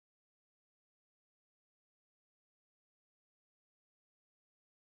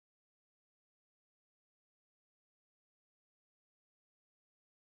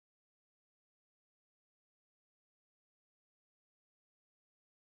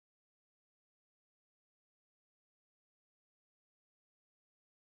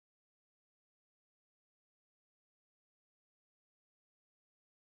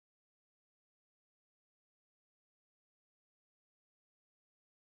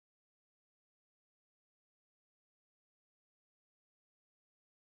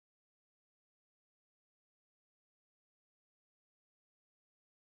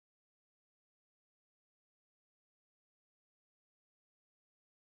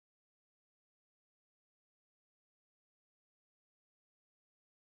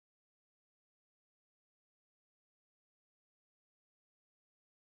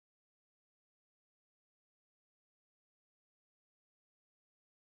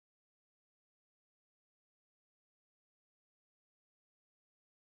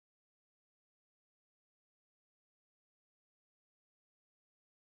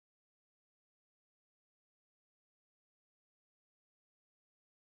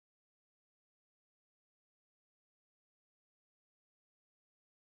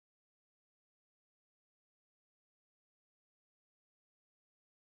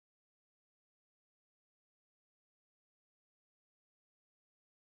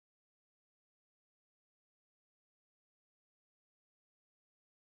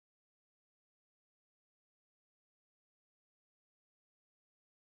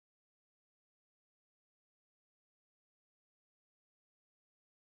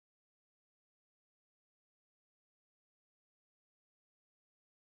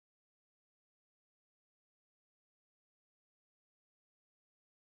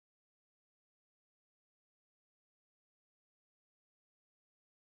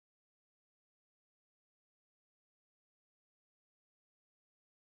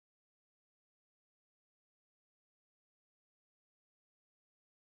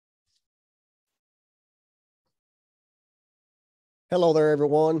Hello there,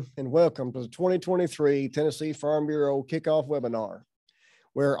 everyone, and welcome to the 2023 Tennessee Farm Bureau Kickoff Webinar.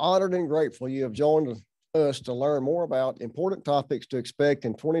 We're honored and grateful you have joined us to learn more about important topics to expect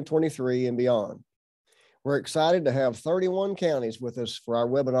in 2023 and beyond. We're excited to have 31 counties with us for our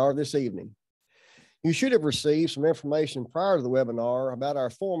webinar this evening. You should have received some information prior to the webinar about our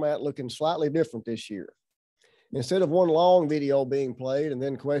format looking slightly different this year. Instead of one long video being played and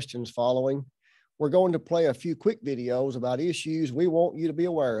then questions following, we're going to play a few quick videos about issues we want you to be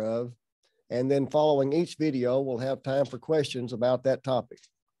aware of, and then following each video, we'll have time for questions about that topic.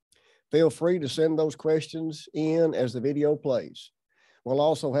 Feel free to send those questions in as the video plays. We'll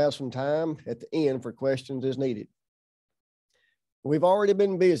also have some time at the end for questions as needed. We've already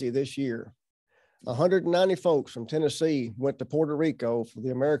been busy this year. 190 folks from Tennessee went to Puerto Rico for the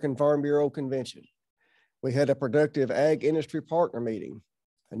American Farm Bureau Convention. We had a productive ag industry partner meeting,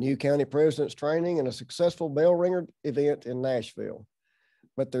 a new county president's training, and a successful bell ringer event in Nashville.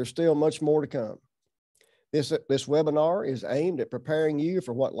 But there's still much more to come. This webinar is aimed at preparing you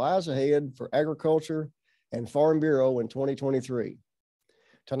for what lies ahead for agriculture and Farm Bureau in 2023.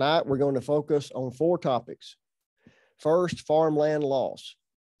 Tonight, we're going to focus on 4 topics. First, farmland loss.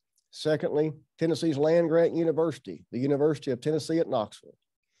 Secondly, Tennessee's land-grant university, the University of Tennessee at Knoxville,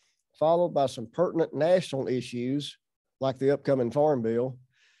 followed by some pertinent national issues like the upcoming Farm Bill,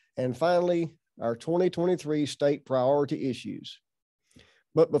 and finally, our 2023 state priority issues.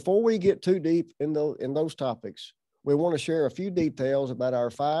 But before we get too deep in those topics, we want to share a few details about our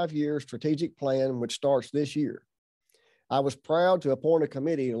 5-year strategic plan, which starts this year. I was proud to appoint a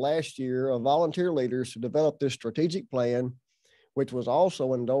committee last year of volunteer leaders to develop this strategic plan, which was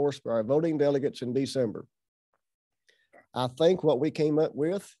also endorsed by our voting delegates in December. I think what we came up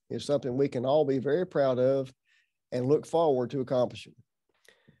with is something we can all be very proud of and look forward to accomplishing.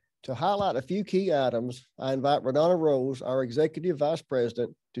 To highlight a few key items, I invite Radonna Rose, our Executive Vice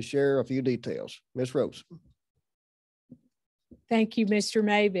President, to share a few details. Ms. Rose. Thank you, Mr.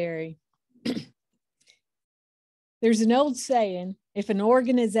 Mayberry. There's an old saying, if an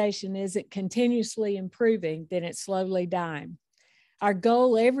organization isn't continuously improving, then it's slowly dying. Our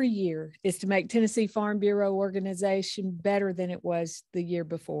goal every year is to make Tennessee Farm Bureau organization better than it was the year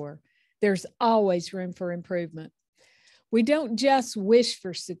before. There's always room for improvement. We don't just wish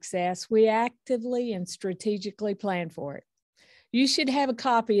for success, we actively and strategically plan for it. You should have a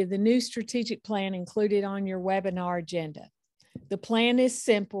copy of the new strategic plan included on your webinar agenda. The plan is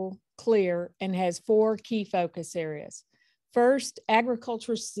simple, clear, and has 4 key focus areas. First,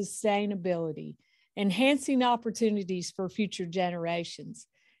 agricultural sustainability, enhancing opportunities for future generations.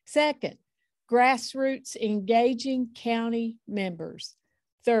 Second, grassroots engaging county members.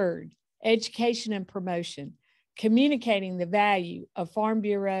 Third, education and promotion, communicating the value of Farm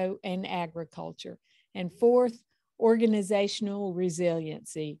Bureau and agriculture. And fourth, organizational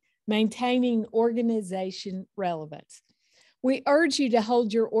resiliency, maintaining organization relevance. We urge you to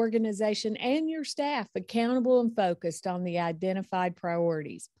hold your organization and your staff accountable and focused on the identified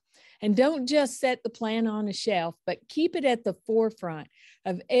priorities. And don't just set the plan on a shelf, but keep it at the forefront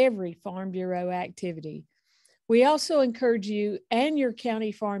of every Farm Bureau activity. We also encourage you and your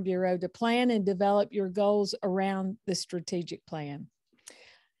county Farm Bureau to plan and develop your goals around the strategic plan.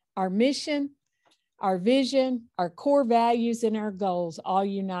 Our mission, our vision, our core values, and our goals all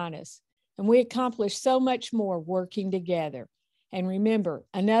unite us. And we accomplish so much more working together. And remember,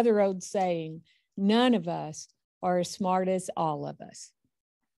 another old saying, none of us are as smart as all of us.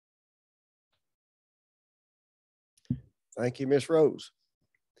 Thank you, Ms. Rose.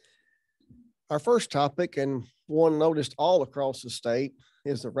 Our first topic, and one noticed all across the state,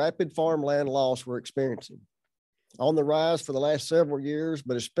 is the rapid farmland loss we're experiencing. On the rise for the last several years,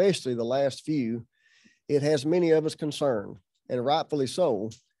 but especially the last few, it has many of us concerned, and rightfully so,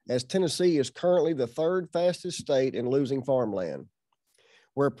 as Tennessee is currently the 3rd fastest state in losing farmland.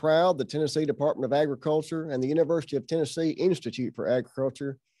 We're proud the Tennessee Department of Agriculture and the University of Tennessee Institute for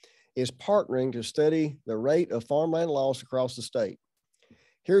Agriculture is partnering to study the rate of farmland loss across the state.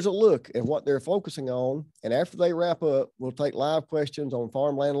 Here's a look at what they're focusing on, and after they wrap up, we'll take live questions on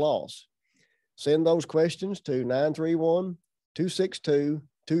farmland loss. Send those questions to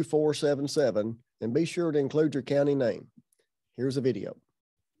 931-262-2477, and be sure to include your county name. Here's a video.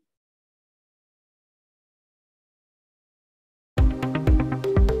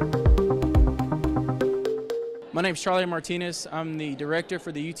 My name is Charlie Martinez. I'm the director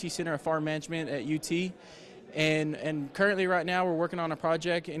for the UT Center of Farm Management at UT. And currently right now we're working on a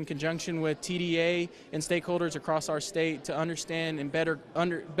project in conjunction with TDA and stakeholders across our state to understand and better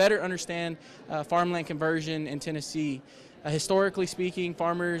understand farmland conversion in Tennessee. Historically speaking,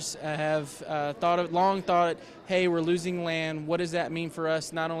 farmers have long thought, hey, we're losing land. What does that mean for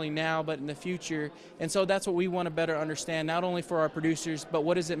us, not only now, but in the future? And so that's what we want to better understand, not only for our producers, but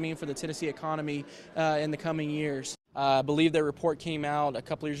what does it mean for the Tennessee economy in the coming years? I believe their report came out a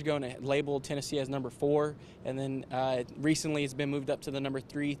couple years ago and it labeled Tennessee as number 4, and then recently it's been moved up to the number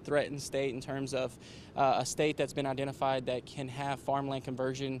 3 threatened state in terms of a state that's been identified that can have farmland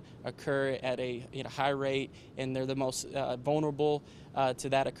conversion occur at a high rate, and they're the most vulnerable to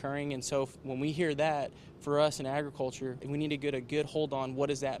that occurring. And so when we hear that, for us in agriculture, we need to get a good hold on what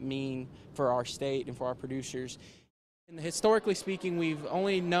does that mean for our state and for our producers. And historically speaking, we've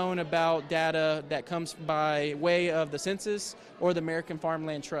only known about data that comes by way of the census or the American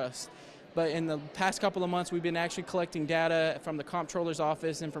Farmland Trust. But in the past couple of months, we've been actually collecting data from the Comptroller's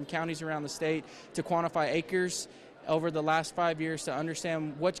Office and from counties around the state to quantify acres over the last 5 years to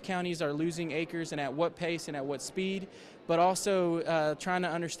understand which counties are losing acres and at what pace and at what speed, but also trying to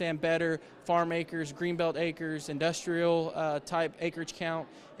understand better farm acres, greenbelt acres, industrial type acreage count,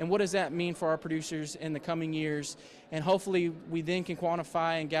 and what does that mean for our producers in the coming years. And hopefully we then can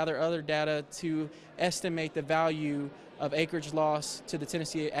quantify and gather other data to estimate the value of acreage loss to the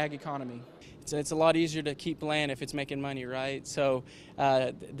Tennessee ag economy. It's a lot easier to keep land if it's making money, right? So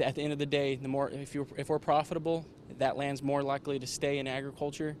at the end of the day, if we're profitable, that land's more likely to stay in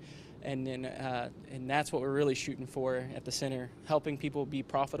agriculture, and that's what we're really shooting for at the center, helping people be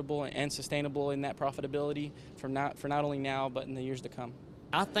profitable and sustainable in that profitability for not only now but in the years to come.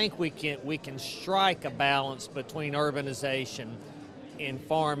 I think we can strike a balance between urbanization and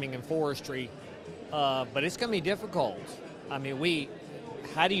farming and forestry, but it's going to be difficult. I mean,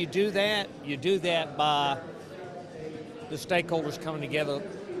 how do you do that? You do that by the stakeholders coming together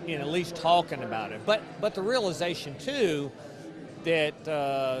and at least talking about it. But the realization too that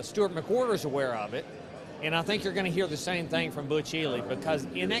Stuart McWhorter's aware of it, and I think you're going to hear the same thing from Butch Ely,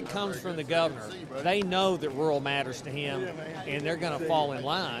 and that comes from the governor. They know that rural matters to him, and they're going to fall in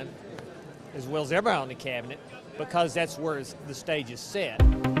line, as well as everybody on the cabinet, because that's where the stage is set.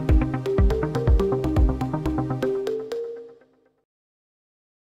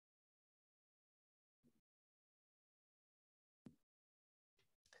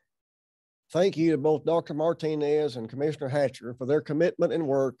 Thank you to both Dr. Martinez and Commissioner Hatcher for their commitment and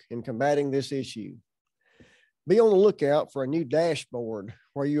work in combating this issue. Be on the lookout for a new dashboard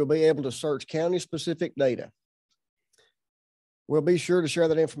where you'll be able to search county-specific data. We'll be sure to share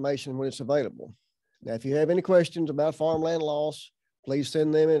that information when it's available. Now, if you have any questions about farmland loss, please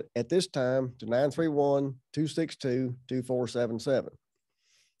send them at this time to 931-262-2477.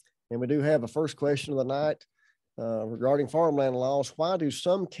 And we do have a first question of the night regarding farmland loss. Why do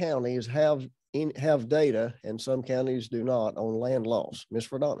some counties have data and some counties do not on land loss? Ms.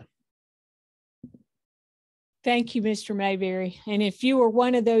 Verdonna. Thank you, Mr. Mayberry. And if you were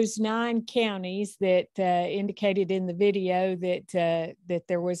one of those 9 counties that indicated in the video that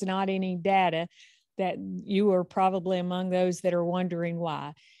there was not any data, that you are probably among those that are wondering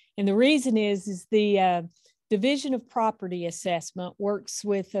why. And the reason is the Division of Property Assessment works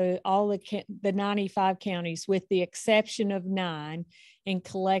with all the 95 counties, with the exception of 9, in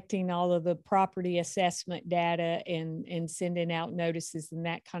collecting all of the property assessment data and sending out notices and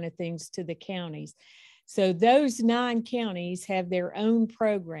that kind of things to the counties. So those 9 counties have their own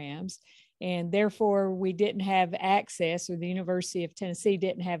programs, and therefore we didn't have access, or the University of Tennessee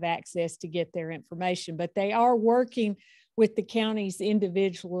didn't have access to get their information, but they are working with the counties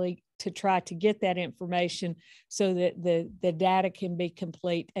individually to try to get that information so that the data can be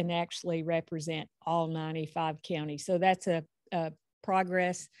complete and actually represent all 95 counties. So that's a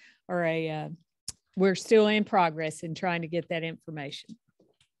progress, or we're still in progress in trying to get that information.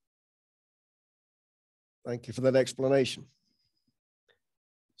 Thank you for that explanation.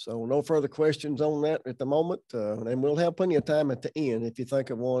 So no further questions on that at the moment, and we'll have plenty of time at the end if you think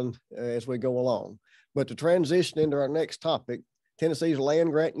of one as we go along. But to transition into our next topic, Tennessee's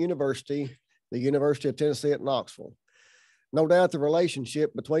land-grant university, the University of Tennessee at Knoxville. No doubt the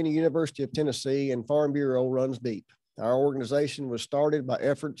relationship between the University of Tennessee and Farm Bureau runs deep. Our organization was started by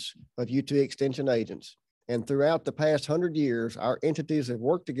efforts of UT Extension agents. And throughout the past 100 years, our entities have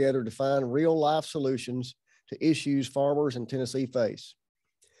worked together to find real-life solutions to issues farmers in Tennessee face.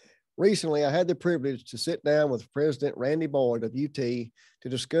 Recently, I had the privilege to sit down with President Randy Boyd of UT to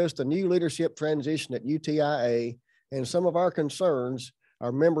discuss the new leadership transition at UTIA and some of our concerns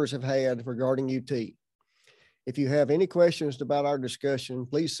our members have had regarding UT. If you have any questions about our discussion,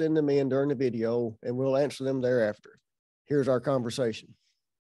 please send them in during the video and we'll answer them thereafter. Here's our conversation.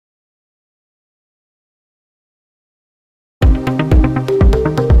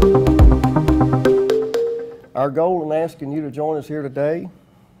 Our goal in asking you to join us here today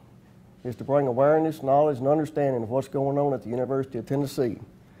is to bring awareness, knowledge, and understanding of what's going on at the University of Tennessee.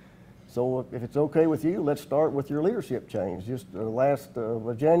 So if it's okay with you, let's start with your leadership change. Just last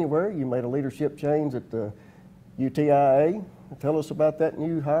January, you made a leadership change at the UTIA. Tell us about that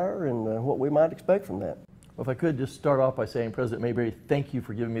new hire and what we might expect from that. Well, if I could just start off by saying, President Mayberry, thank you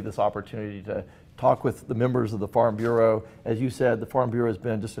for giving me this opportunity to talk with the members of the Farm Bureau. As you said, the Farm Bureau has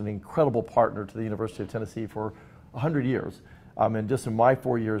been just an incredible partner to the University of Tennessee for 100 years. And just in my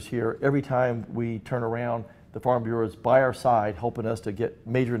 4 years here, every time we turn around, the Farm Bureau is by our side helping us to get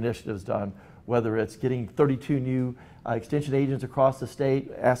major initiatives done, whether it's getting 32 new extension agents across the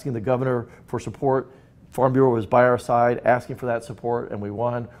state, asking the governor for support. Farm Bureau was by our side asking for that support, and we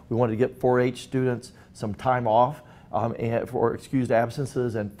won. We wanted to get 4-H students some time off and for excused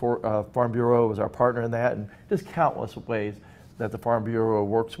absences, and Farm Bureau was our partner in that, and just countless ways that the Farm Bureau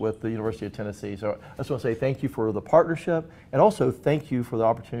works with the University of Tennessee. So I just want to say thank you for the partnership, and also thank you for the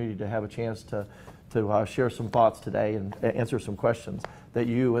opportunity to have a chance to share some thoughts today and answer some questions that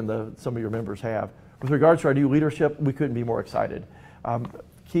you and some of your members have. With regards to our new leadership, we couldn't be more excited.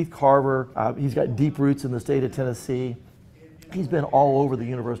 Keith Carver, he's got deep roots in the state of Tennessee. He's been all over the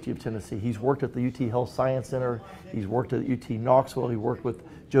University of Tennessee. He's worked at the UT Health Science Center. He's worked at UT Knoxville. He worked with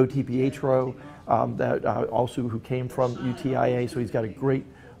Joe TiPietro, also who came from UTIA. So he's got a great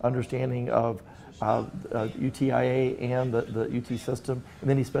understanding of UTIA and the UT system. And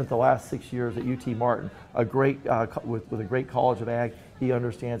then he spent the last 6 years at UT Martin, with a great college of ag. He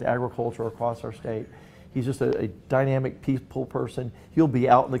understands agriculture across our state. He's just a dynamic, peaceful person. He'll be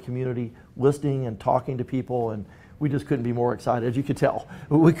out in the community listening and talking to people, and we just couldn't be more excited, as you could tell.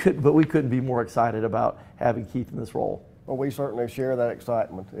 But we couldn't be more excited about having Keith in this role. Well, we certainly share that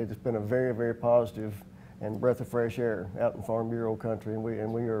excitement. It's been a very, very positive and breath of fresh air out in Farm Bureau country, and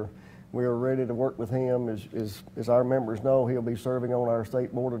we are ready to work with him. As our members know, he'll be serving on our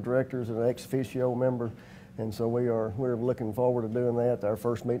state board of directors as an ex officio member. And so we're looking forward to doing that. Our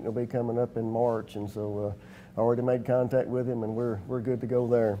first meeting will be coming up in March, and so I already made contact with him, and we're good to go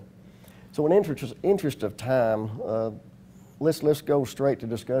there. So in interest of time, let's go straight to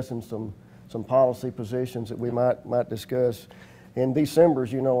discussing some policy positions that we might discuss. In December,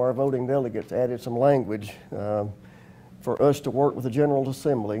 as you know, our voting delegates added some language for us to work with the General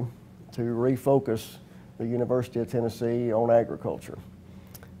Assembly to refocus the University of Tennessee on agriculture.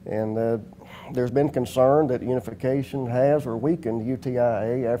 And there's been concern that unification has or weakened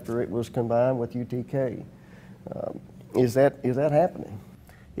UTIA after it was combined with UTK. Is that happening?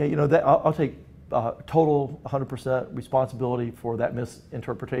 Yeah, you know, I'll take total 100% responsibility for that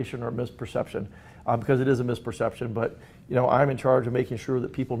misinterpretation or misperception, because it is a misperception. But you know, I'm in charge of making sure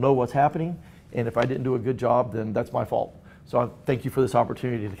that people know what's happening, and if I didn't do a good job, then that's my fault. So I thank you for this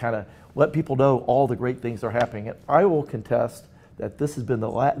opportunity to kind of let people know all the great things that are happening. And I will contest that this has been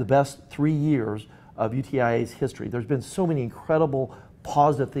the best 3 years of UTIA's history. There's been so many incredible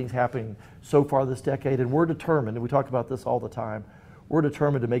positive things happening so far this decade, and we're determined, and we talk about this all the time, we're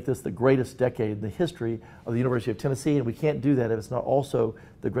determined to make this the greatest decade in the history of the University of Tennessee, and we can't do that if it's not also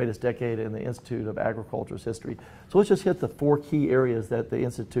the greatest decade in the Institute of Agriculture's history. So let's just hit the 4 key areas that the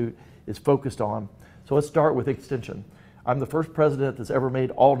Institute is focused on. So let's start with extension. I'm the first president that's ever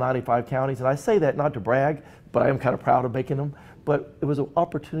made all 95 counties, and I say that not to brag, but I am kind of proud of making them. But it was an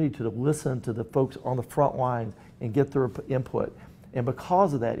opportunity to listen to the folks on the front lines and get their input. And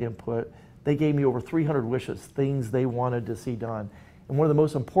because of that input, they gave me over 300 wishes, things they wanted to see done. And one of the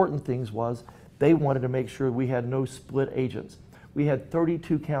most important things was they wanted to make sure we had no split agents. We had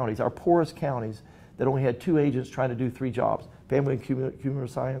 32 counties, our poorest counties, that only had 2 agents trying to do 3 jobs: family and consumer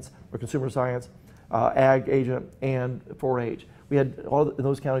science, ag agent, and 4-H. We had in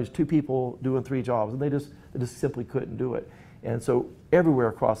those counties 2 people doing 3 jobs, and they just simply couldn't do it. And so everywhere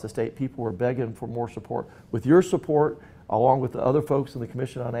across the state, people were begging for more support. With your support, along with the other folks in the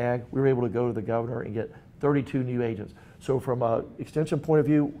Commission on Ag, we were able to go to the governor and get 32 new agents. So from an extension point of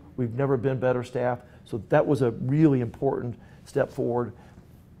view, we've never been better staffed. So that was a really important step forward.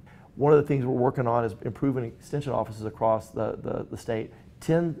 One of the things we're working on is improving extension offices across the state.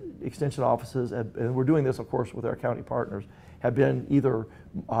 10 extension offices, and we're doing this, of course, with our county partners, have been either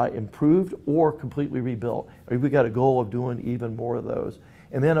improved or completely rebuilt. We got a goal of doing even more of those.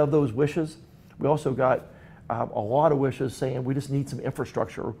 And then of those wishes, we also got a lot of wishes saying we just need some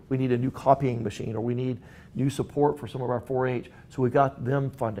infrastructure. We need a new copying machine, or we need new support for some of our 4-H. So we got them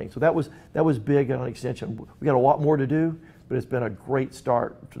funding. So that was big on extension. We got a lot more to do, but it's been a great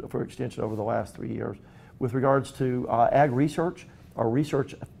start for extension over the last 3 years. With regards to ag research, our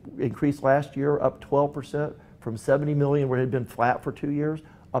research increased last year, up 12%, from $70 million, where it had been flat for 2 years,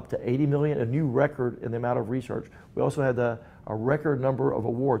 up to 80 million, a new record in the amount of research. We also had a record number of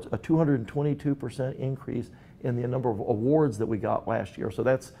awards, a 222% increase in the number of awards that we got last year. So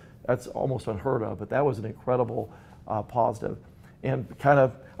that's almost unheard of, but that was an incredible positive. And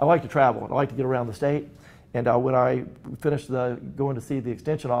I like to travel, and I like to get around the state. And when I finished going to see the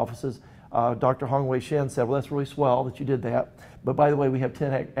extension offices, Dr. Hong Wei Shin said, well, that's really swell that you did that. But by the way, we have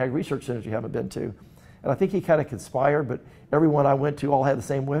 10 ag research centers you haven't been to. And I think he kind of conspired, but everyone I went to all had the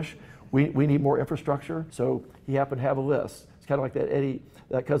same wish. We need more infrastructure. So he happened to have a list. It's kind of like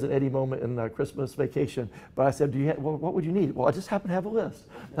that Cousin Eddie moment in Christmas Vacation. But I said, well, what would you need? Well, I just happen to have a list.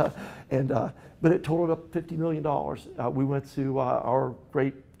 But it totaled up $50 million. We went to our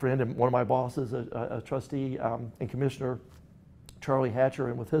great friend and one of my bosses, a trustee and commissioner, Charlie Hatcher,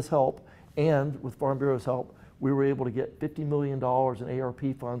 and with his help and with Farm Bureau's help, we were able to get $50 million in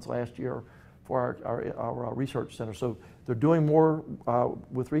ARP funds last year for our research center. So they're doing more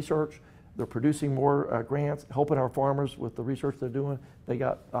with research. They're producing more grants, helping our farmers with the research they're doing. They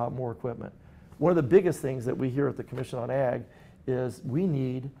got more equipment. One of the biggest things that we hear at the Commission on Ag is we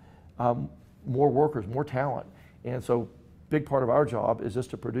need more workers, more talent. And so big part of our job is just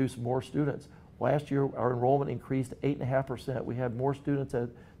to produce more students. Last year, our enrollment increased 8.5%. We had more students at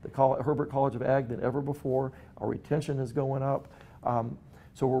the Herbert College of Ag than ever before. Our retention is going up.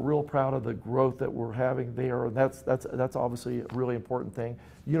 So we're real proud of the growth that we're having there, and that's obviously a really important thing.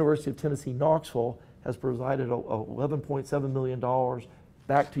 University of Tennessee Knoxville has provided $11.7 million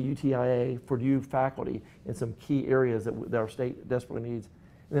back to UTIA for new faculty in some key areas that our state desperately needs.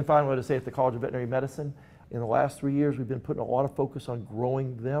 And then finally, to say at the College of Veterinary Medicine, in the last 3 years, we've been putting a lot of focus on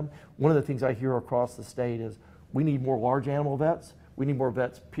growing them. One of the things I hear across the state is we need more large animal vets. We need more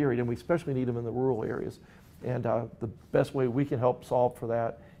vets, period, and we especially need them in the rural areas. And the best way we can help solve for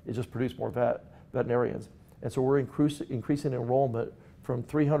that is just produce more veterinarians. And so we're increasing enrollment from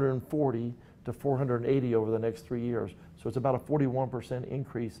 340 to 480 over the next 3 years. So it's about a 41%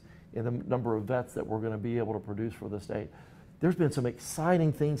 increase in the number of vets that we're going to be able to produce for the state. There's been some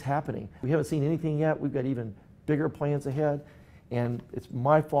exciting things happening. We haven't seen anything yet. We've got even bigger plans ahead. And it's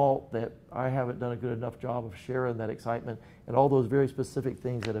my fault that I haven't done a good enough job of sharing that excitement and all those very specific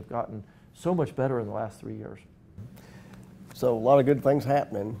things that have gotten so much better in the last 3 years. So a lot of good things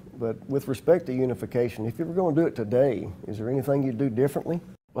happening, but with respect to unification, if you were going to do it today, is there anything you'd do differently?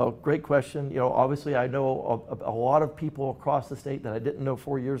 Well, great question. You know, obviously I know a lot of people across the state that I didn't know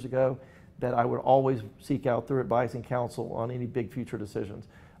 4 years ago that I would always seek out their advice and counsel on any big future decisions.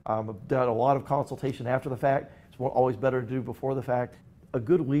 I've done a lot of consultation after the fact. It's always better to do before the fact. A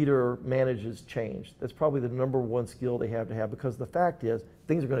good leader manages change. That's probably the #1 skill they have to have, because the fact is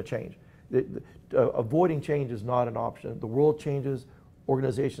things are going to change. Avoiding change is not an option. The world changes,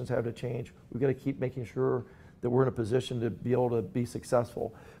 organizations have to change. We've got to keep making sure that we're in a position to be able to be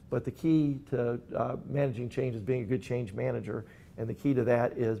successful. But the key to managing change is being a good change manager, and the key to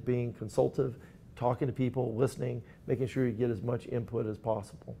that is being consultative, talking to people, listening, making sure you get as much input as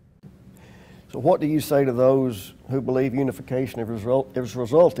possible. So what do you say to those who believe unification has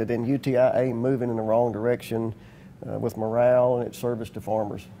resulted in UTIA moving in the wrong direction with morale and its service to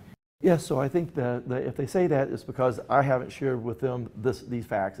farmers? Yes, so I think that if they say that, it's because I haven't shared with them these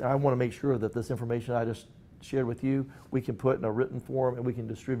facts. And I want to make sure that this information I just shared with you, we can put in a written form and we can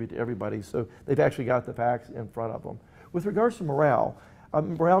distribute to everybody, so they've actually got the facts in front of them. With regards to morale,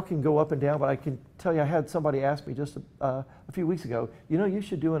 morale can go up and down, but I can tell you I had somebody ask me just a few weeks ago, you know, you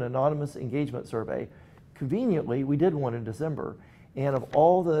should do an anonymous engagement survey. Conveniently, we did one in December, and of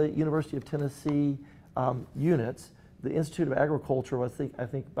all the University of Tennessee units, the Institute of Agriculture was, I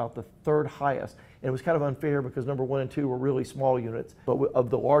think about the 3rd highest. And it was kind of unfair because #1 and 2 were really small units. But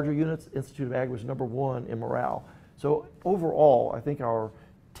of the larger units, Institute of Ag was #1 in morale. So overall, I think our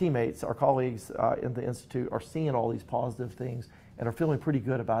teammates, our colleagues in the Institute are seeing all these positive things and are feeling pretty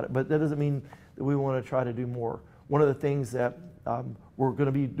good about it. But that doesn't mean that we want to try to do more. One of the things that we're going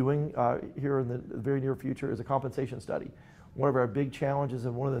to be doing here in the very near future is a compensation study. One of our big challenges,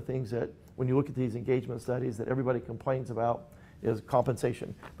 and one of the things that when you look at these engagement studies that everybody complains about, is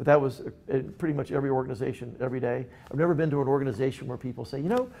compensation. But that was in pretty much every organization every day. I've never been to an organization where people say, you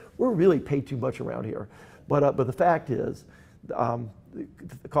know, we're really paid too much around here. But the fact is, the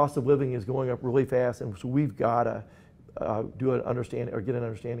cost of living is going up really fast, and so we've got to do an understanding, or get an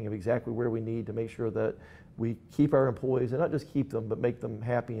understanding of exactly where we need to make sure that we keep our employees, and not just keep them, but make them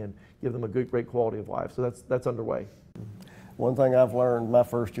happy and give them a great quality of life. So that's underway. One thing I've learned my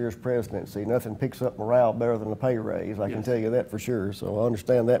first year's presidency, nothing picks up morale better than a pay raise. I can tell you that for sure, so I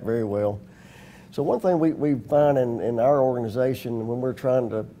understand that very well. So one thing we find in our organization when we're trying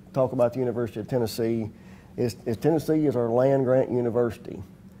to talk about the University of Tennessee is Tennessee is our land grant university.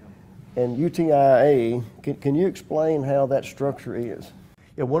 and UTIA, can you explain how that structure is?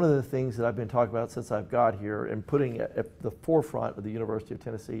 Yeah, one of the things that I've been talking about since I've got here and putting at the forefront of the University of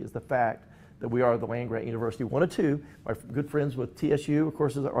Tennessee is the fact that we are the land grant university, one of two. My good friends with TSU, of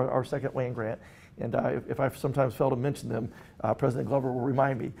course, is our second land grant. And if I sometimes fail to mention them, President Glover will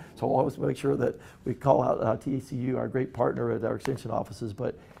remind me. So I'll always make sure that we call out TCU, our great partner at our extension offices.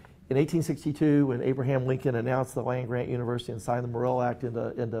 But in 1862, when Abraham Lincoln announced the land grant university and signed the Morrill Act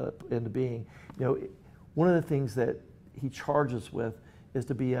into being, you know, one of the things that he charged us with is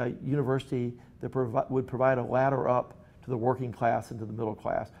to be a university that would provide a ladder up to the working class and to the middle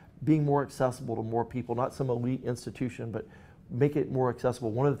class, being more accessible to more people, not some elite institution, but make it more accessible.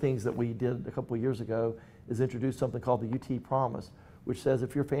 One of the things that we did a couple of years ago is introduce something called the UT Promise, which says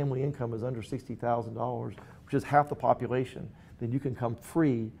if your family income is under $60,000, which is half the population, then you can come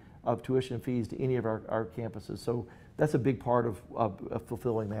free of tuition fees to any of our campuses. So that's a big part of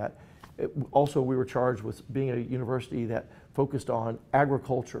fulfilling that. Also, we were charged with being a university that focused on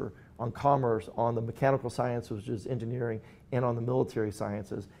agriculture, on commerce, on the mechanical sciences, which is engineering, and on the military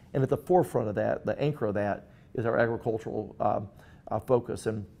sciences. And at the forefront of that, the anchor of that, is our agricultural focus.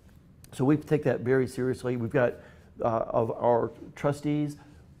 And so we take that very seriously. We've got, of our trustees,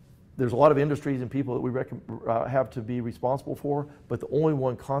 there's a lot of industries and people that we have to be responsible for, but the only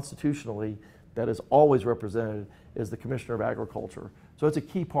one constitutionally that is always represented is the Commissioner of Agriculture. So it's a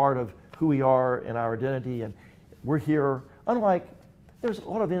key part of who we are and our identity, and we're here, unlike, there's a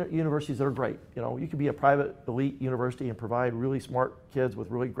lot of universities that are great. You know, you could be a private elite university and provide really smart kids with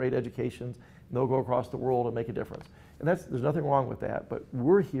really great educations, and they'll go across the world and make a difference. And there's nothing wrong with that, but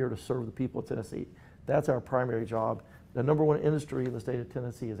we're here to serve the people of Tennessee. That's our primary job. The number one industry in the state of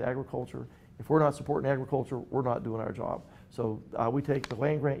Tennessee is agriculture. If we're not supporting agriculture, we're not doing our job. So we take the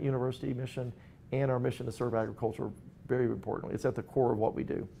land grant university mission and our mission to serve agriculture very importantly. It's at the core of what we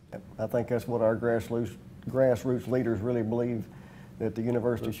do. I think that's what our grassroots leaders really believe that the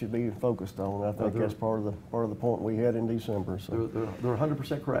university should be focused on. I think that's part of the point we had in December. So they're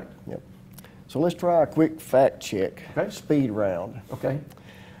 100% correct. Yep. So let's try a quick fact check, speed round. Okay.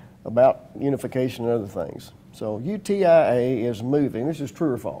 About unification and other things. So UTIA is moving, this is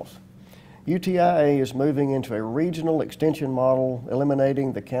true or false? UTIA is moving into a regional extension model,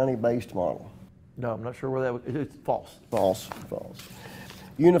 eliminating the county-based model. No, I'm not sure where that would, it's false. False.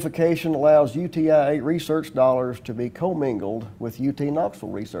 Unification allows UTIA research dollars to be commingled with UT Knoxville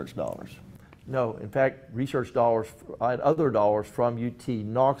research dollars. No, in fact, research dollars and other dollars from UT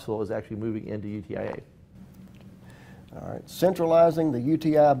Knoxville is actually moving into UTIA. All right, centralizing the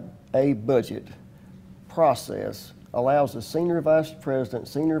UTIA budget process allows the Senior Vice President,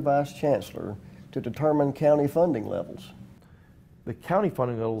 Senior Vice Chancellor to determine county funding levels. The county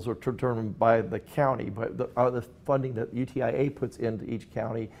funding levels are determined by the county, but the funding that UTIA puts into each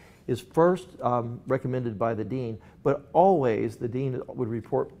county is first recommended by the dean, but always the dean would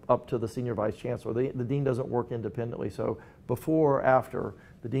report up to the Senior Vice Chancellor. The dean doesn't work independently, so before or after,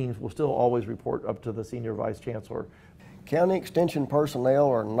 the deans will still always report up to the Senior Vice Chancellor. County extension personnel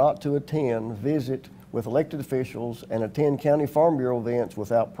are not to attend, visit with elected officials, and attend County Farm Bureau events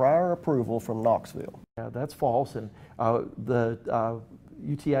without prior approval from Knoxville. Yeah, that's false, and the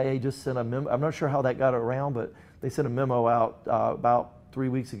UTIA just sent a memo. I'm not sure how that got around, but they sent a memo out about 3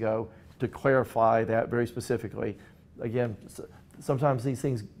 weeks ago to clarify that very specifically. Again, sometimes these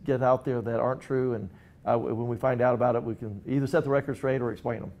things get out there that aren't true, and when we find out about it, we can either set the record straight or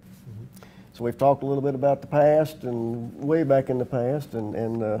explain them. Mm-hmm. So we've talked a little bit about the past and way back in the past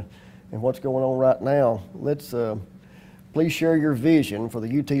and what's going on right now. Let's please share your vision for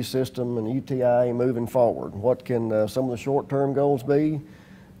the UT system and UTIA moving forward. What can some of the short-term goals be?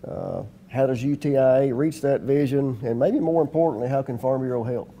 How does UTIA reach that vision? And maybe more importantly, how can Farm Bureau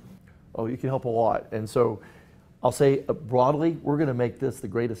help? Oh, you can help a lot. And so I'll say broadly, we're going to make this the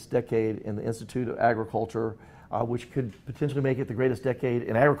greatest decade in the Institute of Agriculture, which could potentially make it the greatest decade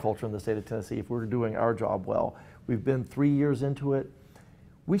in agriculture in the state of Tennessee if we're doing our job well. We've been 3 years into it.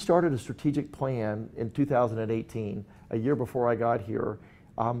 We started a strategic plan in 2018, a year before I got here.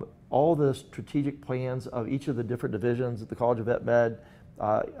 All the strategic plans of each of the different divisions at the College of Vet Med,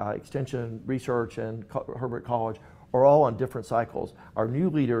 Extension, Research, and Herbert College are all on different cycles. Our new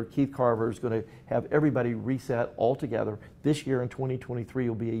leader, Keith Carver, is going to have everybody reset all together. This year in 2023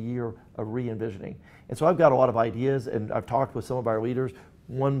 will be a year of re-envisioning. And so I've got a lot of ideas, and I've talked with some of our leaders.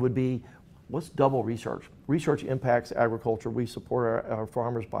 One would be, let's double research. Research impacts agriculture. We support our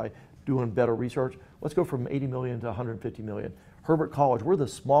farmers by doing better research. Let's go from 80 million to 150 million. Herbert College, we're the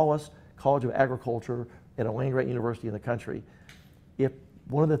smallest college of agriculture and a land-grant university in the country. If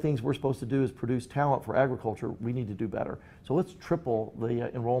one of the things we're supposed to do is produce talent for agriculture. We need to do better. So let's triple the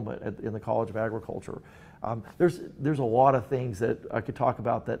enrollment in the College of Agriculture. There's a lot of things that I could talk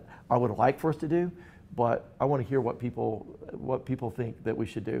about that I would like for us to do, but I want to hear what people think that we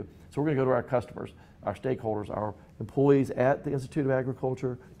should do. So we're going to go to our customers, our stakeholders, our employees at the Institute of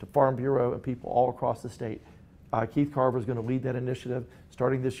Agriculture, to Farm Bureau, and people all across the state. Keith Carver is going to lead that initiative.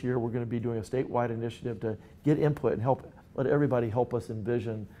 Starting this year, we're going to be doing a statewide initiative to get input and let everybody help us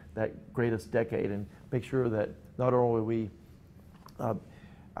envision that greatest decade and make sure that not only are we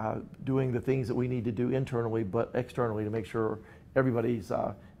doing the things that we need to do internally, but externally to make sure everybody's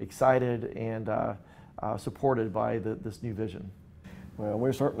excited and supported by this new vision. Well,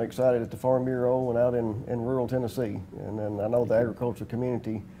 we're certainly excited at the Farm Bureau and out in rural Tennessee. And then I know the agriculture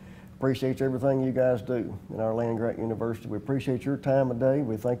community appreciates everything you guys do in our land-grant university. We appreciate your time of day.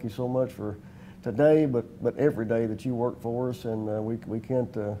 We thank you so much for today, but every day that you work for us, and we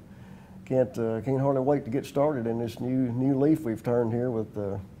can't hardly wait to get started in this new leaf we've turned here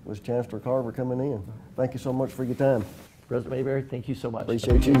with Chancellor Carver coming in. Thank you so much for your time. President Mayberry, thank you so much.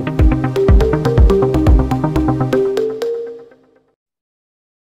 Appreciate you.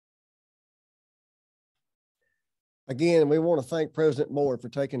 Again, we want to thank President Boyd for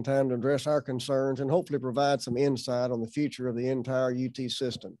taking time to address our concerns and hopefully provide some insight on the future of the entire UT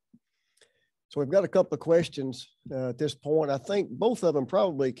system. So we've got a couple of questions at this point. I think both of them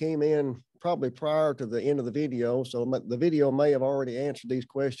probably came in prior to the end of the video. So the video may have already answered these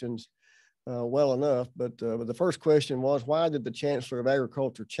questions well enough. But the first question was, why did the Chancellor of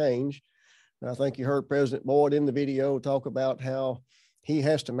Agriculture change? And I think you heard President Boyd in the video talk about how he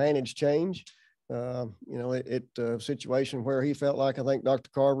has to manage change. A situation where he felt like, I think Dr.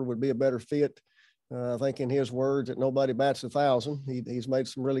 Carver would be a better fit. I think in his words, that nobody bats 1,000. He's made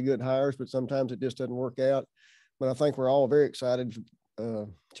some really good hires, but sometimes it just doesn't work out. But I think we're all very excited for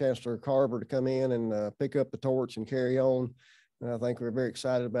Chancellor Carver to come in and pick up the torch and carry on. And I think we're very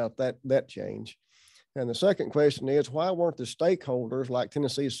excited about that change. And the second question is, why weren't the stakeholders like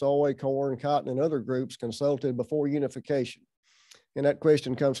Tennessee Soy, Corn, Cotton, and other groups consulted before unification? And that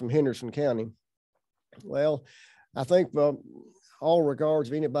question comes from Henderson County. Well, I think all regards,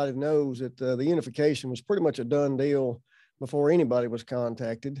 if anybody knows that the unification was pretty much a done deal before anybody was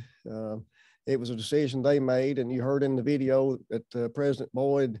contacted. It was a decision they made, and you heard in the video that President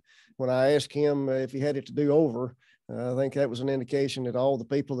Boyd, when I asked him if he had it to do over, I think that was an indication that all the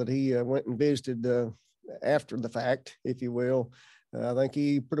people that he went and visited after the fact, if you will, I think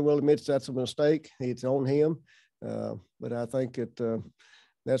he pretty well admits that's a mistake. It's on him, but I think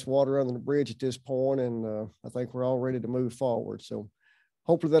that's water under the bridge at this point, and I think we're all ready to move forward. So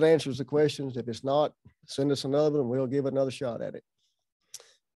hopefully that answers the questions. If it's not, send us another and we'll give it another shot at it.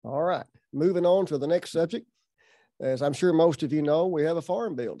 All right, moving on to the next subject. As I'm sure most of you know, we have a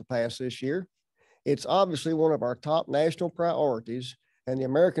farm bill to pass this year. It's obviously one of our top national priorities, and the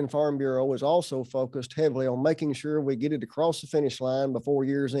American Farm Bureau is also focused heavily on making sure we get it across the finish line before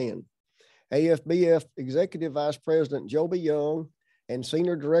year's end. AFBF Executive Vice President Joby Young and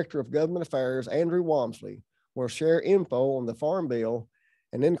Senior Director of Government Affairs, Andrew Wamsley, will share info on the Farm Bill,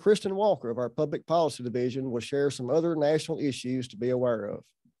 and then Kristen Walker of our Public Policy Division will share some other national issues to be aware of.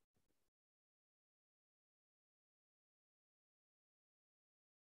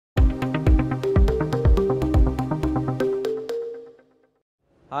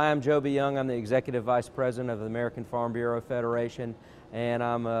 Hi, I'm Joby Young. I'm the Executive Vice President of the American Farm Bureau Federation, and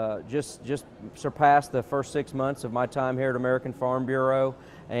I'm just surpassed the first 6 months of my time here at American Farm Bureau,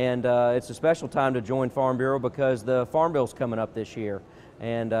 and it's a special time to join Farm Bureau because the Farm Bill's coming up this year.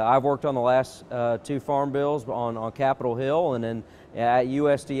 And I've worked on the last 2 Farm Bills on Capitol Hill and then at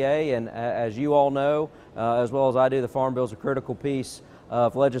USDA, and as you all know, as well as I do, the Farm Bill is a critical piece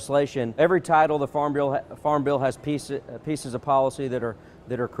of legislation. Every title of the Farm Bill has pieces of policy that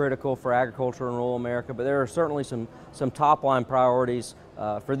are critical for agriculture in rural America, but there are certainly some top-line priorities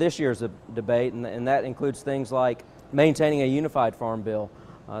for this year's debate, and that includes things like maintaining a unified Farm Bill,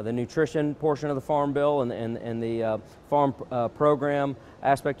 the nutrition portion of the Farm Bill and the farm program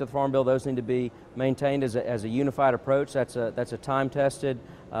aspect of the Farm Bill. Those need to be maintained as a unified approach. That's a time-tested,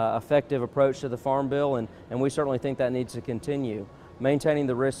 effective approach to the Farm Bill, and we certainly think that needs to continue. Maintaining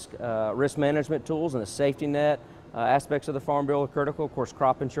the risk management tools and the safety net aspects of the Farm Bill are critical. Of course,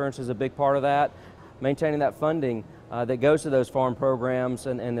 crop insurance is a big part of that. Maintaining that funding that goes to those farm programs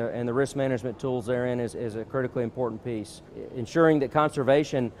and the risk management tools therein is a critically important piece. Ensuring that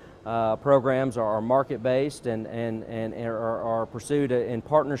conservation programs are market-based and are pursued in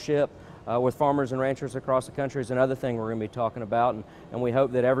partnership with farmers and ranchers across the country is another thing we're going to be talking about, and we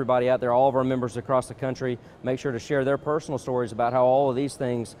hope that everybody out there, all of our members across the country, make sure to share their personal stories about how all of these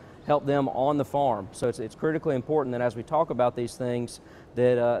things help them on the farm. So it's critically important that as we talk about these things,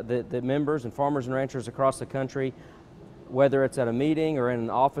 that members and farmers and ranchers across the country, whether it's at a meeting or in an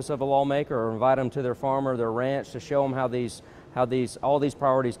office of a lawmaker, or invite them to their farm or their ranch to show them how all these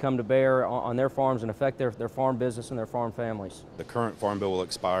priorities come to bear on their farms and affect their farm business and their farm families. The current Farm Bill will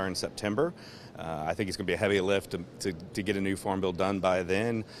expire in September. I think it's going to be a heavy lift to get a new Farm Bill done by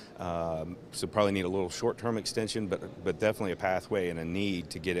then. So probably need a little short-term extension, but definitely a pathway and a need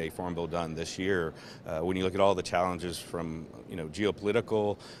to get a Farm Bill done this year. When you look at all the challenges from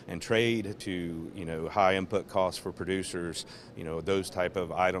geopolitical and trade to high input costs for producers, those type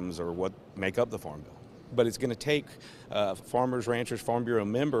of items are what make up the Farm Bill. But it's going to take farmers, ranchers, Farm Bureau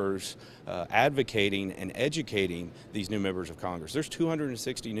members advocating and educating these new members of Congress. There's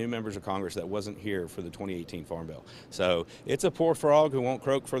 260 new members of Congress that wasn't here for the 2018 Farm Bill. So it's a poor frog who won't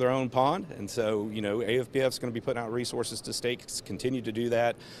croak for their own pond. And so, AFBF is going to be putting out resources to states, continue to do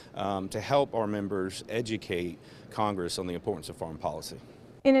that to help our members educate Congress on the importance of farm policy.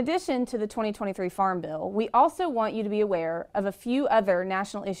 In addition to the 2023 Farm Bill, we also want you to be aware of a few other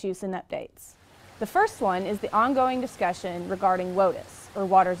national issues and updates. The first one is the ongoing discussion regarding WOTUS, or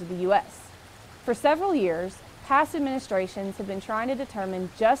Waters of the U.S. For several years, past administrations have been trying to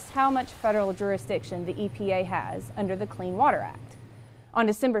determine just how much federal jurisdiction the EPA has under the Clean Water Act. On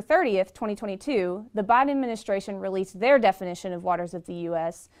December 30th, 2022, the Biden administration released their definition of Waters of the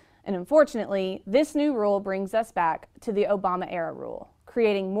U.S., and unfortunately, this new rule brings us back to the Obama-era rule,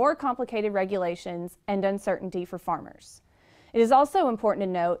 creating more complicated regulations and uncertainty for farmers. It is also important to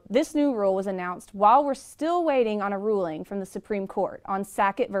note this new rule was announced while we're still waiting on a ruling from the Supreme Court on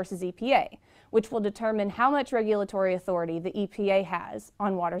Sackett versus EPA, which will determine how much regulatory authority the EPA has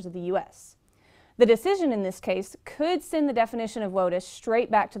on waters of the U.S. The decision in this case could send the definition of WOTUS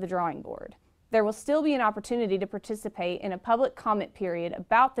straight back to the drawing board. There will still be an opportunity to participate in a public comment period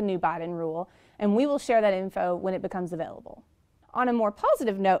about the new Biden rule, and we will share that info when it becomes available. On a more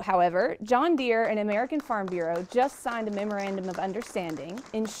positive note, however, John Deere and American Farm Bureau just signed a memorandum of understanding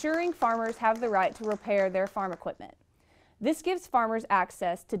ensuring farmers have the right to repair their farm equipment. This gives farmers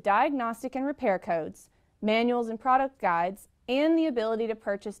access to diagnostic and repair codes, manuals and product guides, and the ability to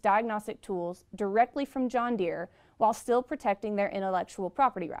purchase diagnostic tools directly from John Deere while still protecting their intellectual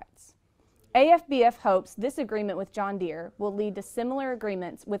property rights. AFBF hopes this agreement with John Deere will lead to similar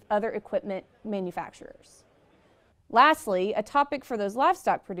agreements with other equipment manufacturers. Lastly, a topic for those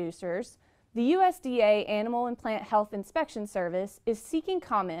livestock producers, the USDA Animal and Plant Health Inspection Service is seeking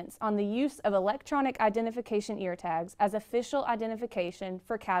comments on the use of electronic identification ear tags as official identification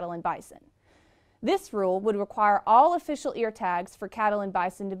for cattle and bison. This rule would require all official ear tags for cattle and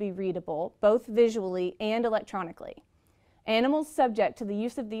bison to be readable, both visually and electronically. Animals subject to the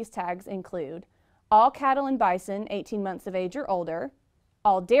use of these tags include all cattle and bison 18 months of age or older,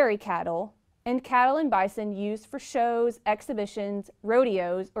 all dairy cattle, and cattle and bison used for shows, exhibitions,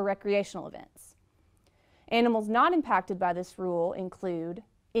 rodeos, or recreational events. Animals not impacted by this rule include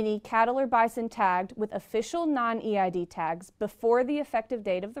any cattle or bison tagged with official non-EID tags before the effective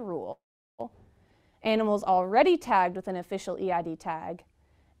date of the rule, animals already tagged with an official EID tag,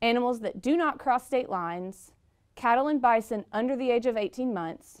 animals that do not cross state lines, cattle and bison under the age of 18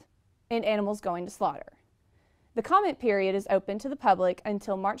 months, and animals going to slaughter. The comment period is open to the public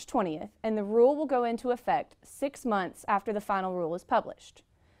until March 20th, and the rule will go into effect 6 months after the final rule is published.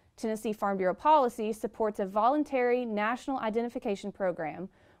 Tennessee Farm Bureau policy supports a voluntary national identification program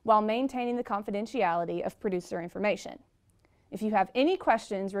while maintaining the confidentiality of producer information. If you have any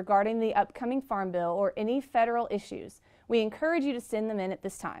questions regarding the upcoming Farm Bill or any federal issues, we encourage you to send them in at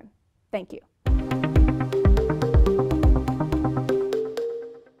this time. Thank you.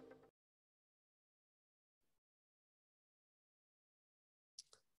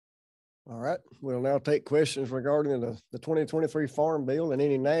 All right, we'll now take questions regarding the 2023 Farm Bill and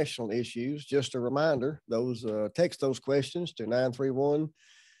any national issues. Just a reminder, text those questions to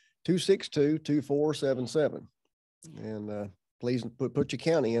 931-262-2477. And please put your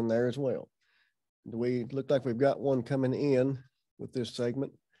county in there as well. We look like we've got one coming in with this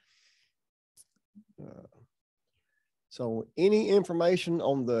segment. So any information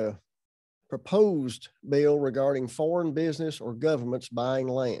on the proposed bill regarding foreign business or governments buying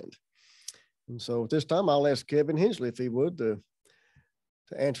land? And so at this time, I'll ask Kevin Hensley if he would to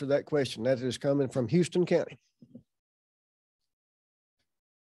answer that question. That is coming from Houston County.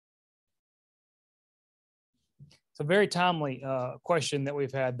 It's a very timely question that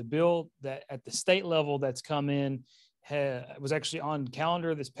we've had. The bill that at the state level that's come in was actually on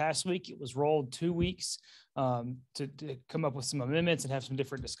calendar this past week. It was rolled 2 weeks to come up with some amendments and have some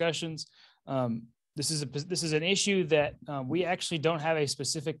different discussions. This is an issue that we actually don't have a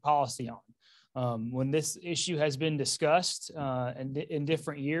specific policy on. When this issue has been discussed in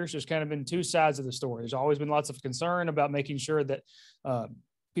different years, there's kind of been two sides of the story. There's always been lots of concern about making sure that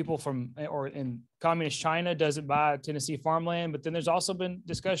people in communist China doesn't buy Tennessee farmland, but then there's also been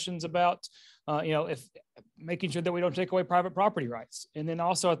discussions about, if making sure that we don't take away private property rights. And then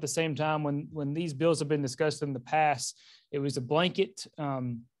also at the same time, when these bills have been discussed in the past, it was a blanket.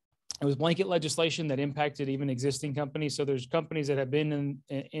 It was blanket legislation that impacted even existing companies. So there's companies that have been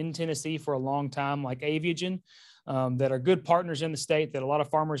in Tennessee for a long time, like Aviagen, that are good partners in the state that a lot of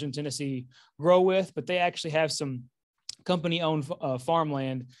farmers in Tennessee grow with, but they actually have some company-owned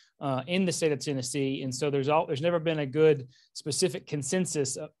farmland in the state of Tennessee. And so there's never been a good specific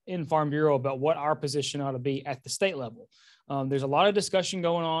consensus in Farm Bureau about what our position ought to be at the state level. There's a lot of discussion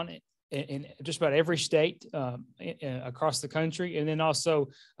going on in just about every state across the country, and then also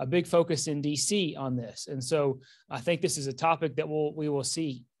a big focus in DC on this. And so I think this is a topic that we will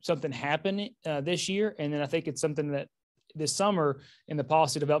see something happen this year. And then I think it's something that this summer in the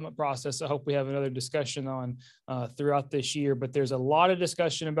policy development process, I hope we have another discussion on throughout this year. But there's a lot of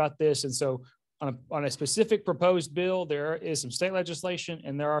discussion about this. And so on a specific proposed bill, there is some state legislation,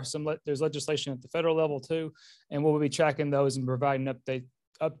 and there's legislation at the federal level too. And we'll be tracking those and providing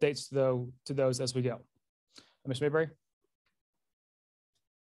updates to those as we go. Mr. Mayberry.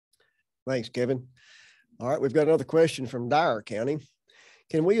 Thanks, Kevin. All right, we've got another question from Dyer County.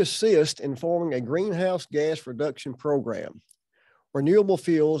 Can we assist in forming a greenhouse gas reduction program? Renewable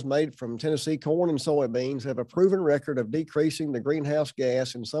fuels made from Tennessee corn and soybeans have a proven record of decreasing the greenhouse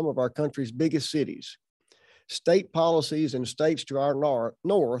gas in some of our country's biggest cities. State policies in states to our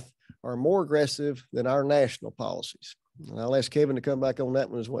north are more aggressive than our national policies. And I'll ask Kevin to come back on that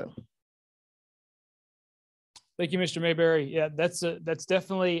one as well. Thank you, Mr. Mayberry. Yeah, that's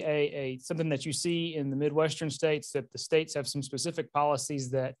definitely a something that you see in the Midwestern states, that the states have some specific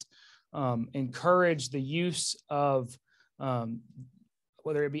policies that encourage the use of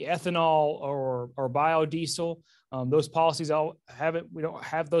whether it be ethanol or biodiesel. Those policies we don't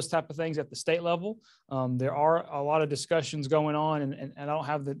have those type of things at the state level. There are a lot of discussions going on, and I don't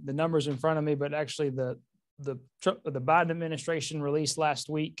have the numbers in front of me, but actually the Biden administration released last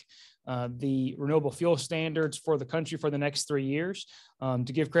week the renewable fuel standards for the country for the next 3 years.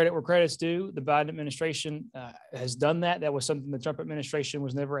 To give credit where credit's due, the Biden administration has done that. That was something the Trump administration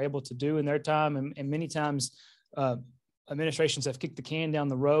was never able to do in their time. And many times administrations have kicked the can down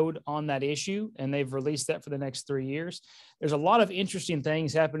the road on that issue, and they've released that for the next 3 years. There's a lot of interesting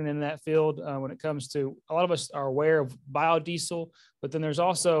things happening in that field when it comes to, a lot of us are aware of biodiesel, but then there's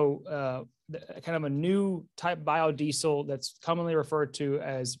also kind of a new type biodiesel that's commonly referred to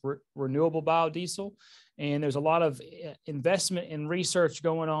as renewable biodiesel. And there's a lot of investment and research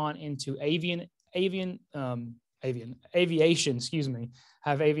going on into aviation, excuse me. I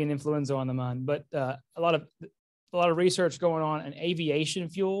have avian influenza on the mind, but a lot of research going on in aviation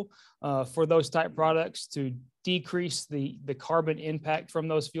fuel for those type products to decrease the carbon impact from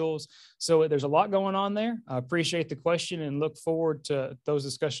those fuels. So there's a lot going on there. I appreciate the question and look forward to those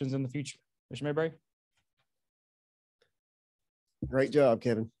discussions in the future. Mr. Mayberry. Great job,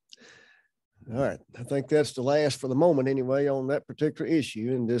 Kevin. All right, I think that's the last for the moment anyway on that particular issue.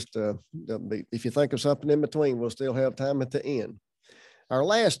 And just if you think of something in between, we'll still have time at the end. Our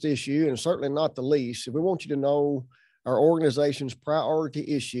last issue, and certainly not the least, we want you to know our organization's priority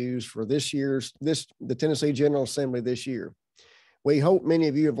issues for the Tennessee General Assembly this year. We hope many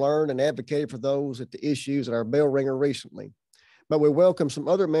of you have learned and advocated for those at the issues at our bell ringer recently, but we welcome some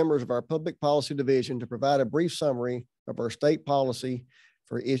other members of our Public Policy Division to provide a brief summary of our state policy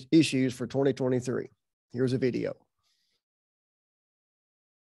for issues for 2023. Here's a video.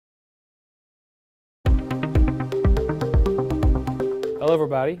 Hello,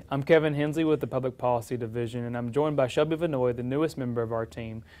 everybody. I'm Kevin Hensley with the Public Policy Division, and I'm joined by Shelby Vanoy, the newest member of our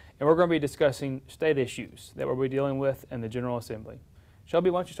team, and we're going to be discussing state issues that we'll be dealing with in the General Assembly. Shelby,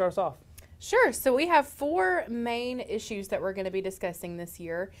 why don't you start us off? Sure. So we have 4 main issues that we're going to be discussing this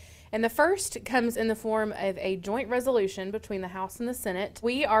year. And the first comes in the form of a joint resolution between the House and the Senate.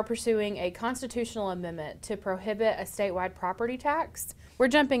 We are pursuing a constitutional amendment to prohibit a statewide property tax. We're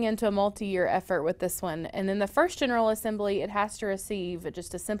jumping into a multi-year effort with this one. And in the first General Assembly, it has to receive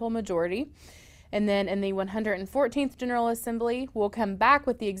just a simple majority. And then in the 114th General Assembly, we'll come back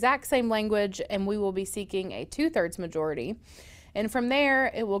with the exact same language, and we will be seeking a 2/3 majority. And from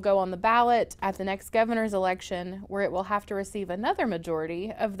there, it will go on the ballot at the next governor's election, where it will have to receive another majority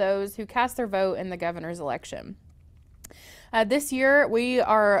of those who cast their vote in the governor's election. This year, we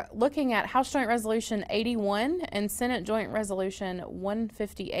are looking at House Joint Resolution 81 and Senate Joint Resolution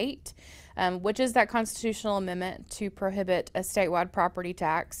 158, which is that constitutional amendment to prohibit a statewide property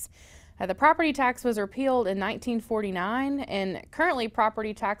tax. The property tax was repealed in 1949, and currently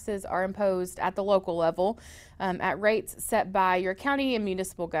property taxes are imposed at the local level at rates set by your county and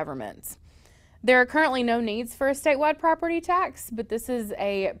municipal governments. There are currently no needs for a statewide property tax, but this is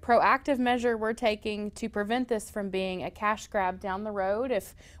a proactive measure we're taking to prevent this from being a cash grab down the road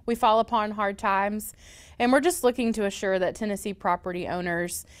if we fall upon hard times. And we're just looking to assure that Tennessee property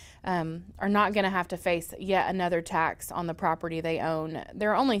owners are not going to have to face yet another tax on the property they own. There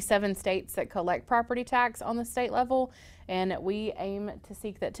are only 7 states that collect property tax on the state level, and we aim to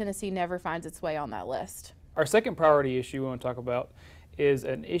seek that Tennessee never finds its way on that list. Our second priority issue we want to talk about is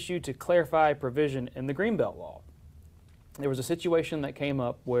an issue to clarify provision in the Greenbelt law. There was a situation that came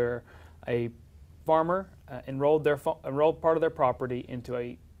up where a farmer enrolled part of their property into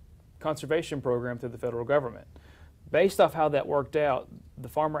a conservation program through the federal government. Based off how that worked out, the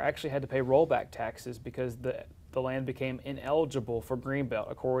farmer actually had to pay rollback taxes because the land became ineligible for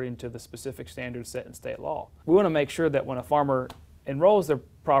Greenbelt according to the specific standards set in state law. We want to make sure that when a farmer enrolls their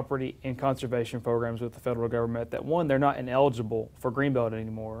property in conservation programs with the federal government, that one, they're not ineligible for Greenbelt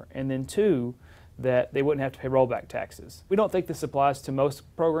anymore, and then two, that they wouldn't have to pay rollback taxes. We don't think this applies to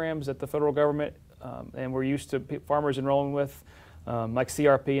most programs at the federal government, and we're used to farmers enrolling with, like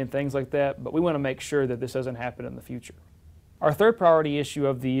CRP and things like that, but we want to make sure that this doesn't happen in the future. Our third priority issue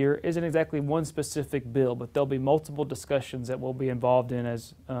of the year isn't exactly one specific bill, but there'll be multiple discussions that we'll be involved in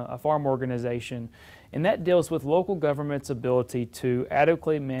as a farm organization, and that deals with local government's ability to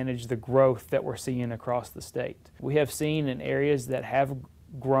adequately manage the growth that we're seeing across the state. We have seen in areas that have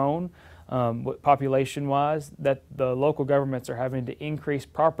grown population-wise that the local governments are having to increase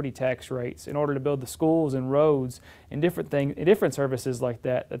property tax rates in order to build the schools and roads and different services like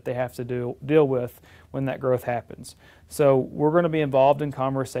that they have to deal with when that growth happens. So we're going to be involved in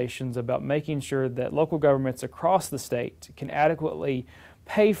conversations about making sure that local governments across the state can adequately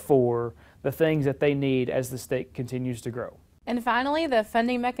pay for the things that they need as the state continues to grow. And finally, the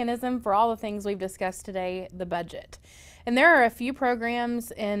funding mechanism for all the things we've discussed today, the budget. And there are a few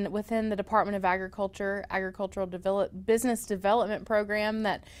programs within the Department of Agriculture, Business Development Program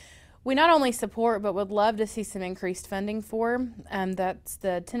that we not only support but would love to see some increased funding for. That's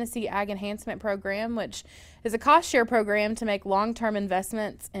the Tennessee Ag Enhancement Program, which is a cost share program to make long-term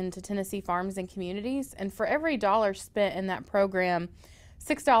investments into Tennessee farms and communities. And for every dollar spent in that program,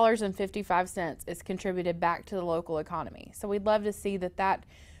 $6.55 is contributed back to the local economy. So we'd love to see that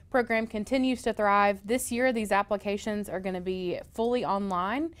program continues to thrive. This year, these applications are going to be fully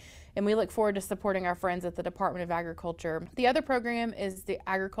online, and we look forward to supporting our friends at the Department of Agriculture. The other program is the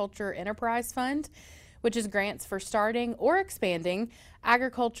Agriculture Enterprise Fund, which is grants for starting or expanding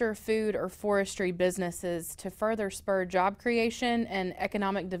agriculture, food, or forestry businesses to further spur job creation and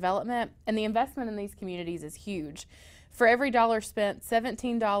economic development. And the investment in these communities is huge. For every dollar spent,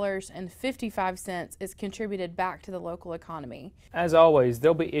 $17.55 is contributed back to the local economy. As always,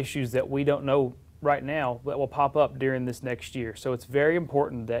 there'll be issues that we don't know right now that will pop up during this next year. So it's very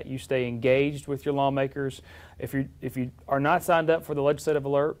important that you stay engaged with your lawmakers. If you are not signed up for the Legislative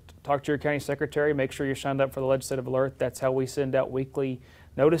Alert, talk to your county secretary, make sure you're signed up for the Legislative Alert. That's how we send out weekly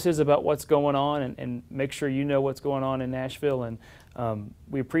notices about what's going on and make sure you know what's going on in Nashville. And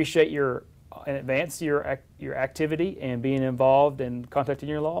we appreciate in advance your activity and being involved and contacting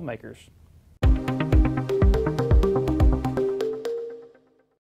your lawmakers.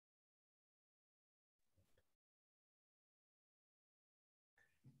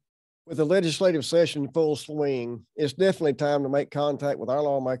 With the legislative session in full swing, it's definitely time to make contact with our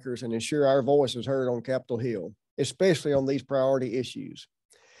lawmakers and ensure our voice is heard on Capitol Hill, especially on these priority issues.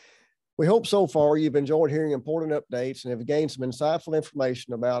 We hope so far you've enjoyed hearing important updates and have gained some insightful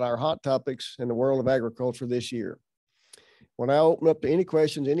information about our hot topics in the world of agriculture this year. We'll now open up to any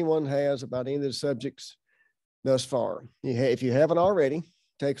questions anyone has about any of the subjects thus far. If you haven't already,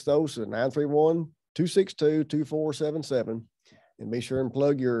 text those to 931-262-2477 and be sure and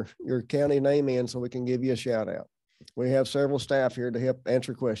plug your county name in so we can give you a shout out. We have several staff here to help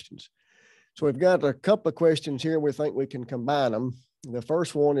answer questions. So we've got a couple of questions here. We think we can combine them. The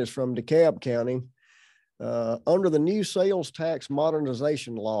first one is from DeKalb County. Under the new sales tax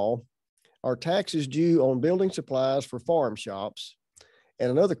modernization law, are taxes due on building supplies for farm shops?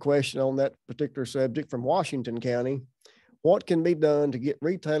 And another question on that particular subject from Washington County, what can be done to get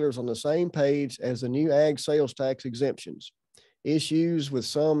retailers on the same page as the new ag sales tax exemptions? Issues with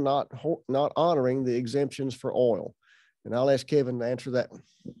some not honoring the exemptions for oil. And I'll ask Kevin to answer that one.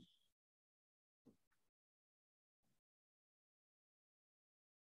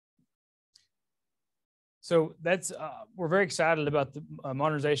 So that's we're very excited about the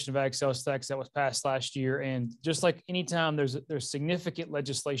modernization of ag sales tax that was passed last year. And just like anytime there's significant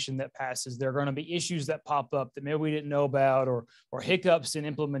legislation that passes, there are going to be issues that pop up that maybe we didn't know about, or hiccups in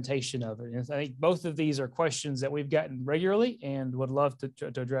implementation of it. And I think both of these are questions that we've gotten regularly and would love to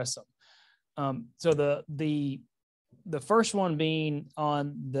address them. So the first one being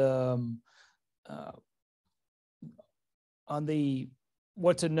on the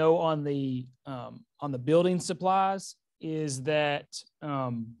what to know on the building supplies is that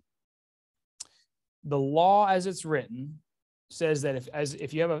the law as it's written says that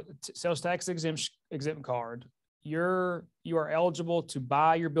if you have a sales tax exempt card, you are eligible to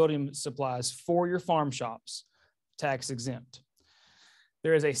buy your building supplies for your farm shops tax exempt.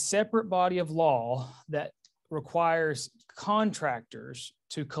 There is a separate body of law that requires contractors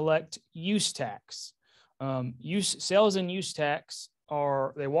to collect use tax. Sales and use tax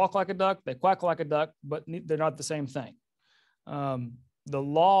they walk like a duck, they quack like a duck, but they're not the same thing. The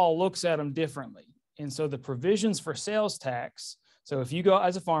law looks at them differently. And so the provisions for sales tax, so if you go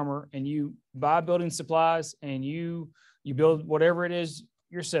as a farmer and you buy building supplies and you build whatever it is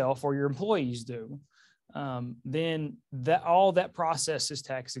yourself or your employees do, then all that process is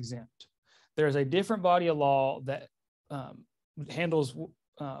tax exempt. There's a different body of law that handles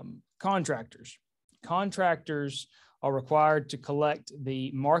contractors. Contractors are required to collect the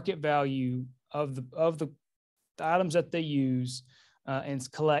market value of the items that they use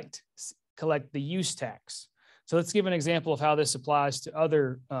and collect the use tax. So let's give an example of how this applies to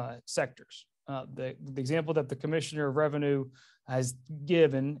other sectors. The example that the Commissioner of Revenue has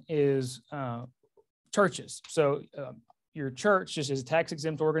given is churches. So your church, just as a tax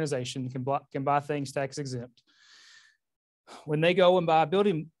exempt organization, can buy things tax exempt. When they go and buy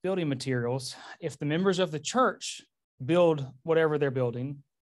building materials, if the members of the church build whatever they're building,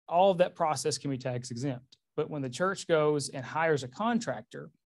 all of that process can be tax exempt. But when the church goes and hires a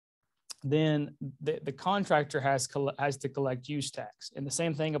contractor, then the contractor has to collect use tax. And the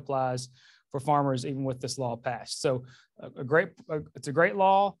same thing applies for farmers, even with this law passed. So it's a great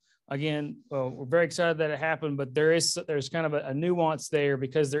law. Again, we're very excited that it happened, but there's kind of a nuance there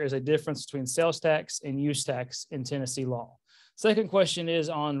because there is a difference between sales tax and use tax in Tennessee law. Second question is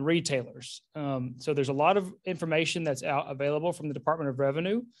on retailers. So there's a lot of information that's available from the Department of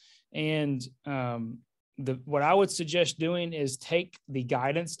Revenue. And what I would suggest doing is take the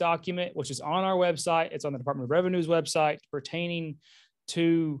guidance document, which is on our website. It's on the Department of Revenue's website pertaining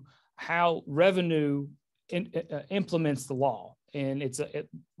to how revenue implements the law. And it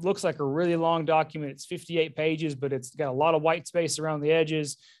looks like a really long document. It's 58 pages, but it's got a lot of white space around the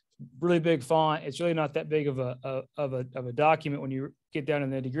edges. Really big font. It's really not that big of a document when you get down in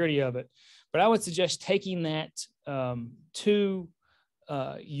the nitty-gritty of it. But I would suggest taking that to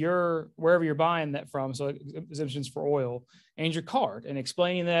wherever you're buying that from, so exemptions for oil, and your card, and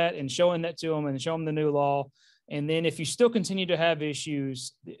explaining that and showing that to them and show them the new law. And then if you still continue to have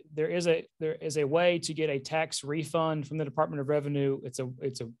issues, there is a way to get a tax refund from the Department of Revenue. It's a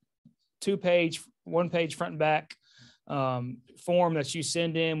 2-page, 1-page front and back form that you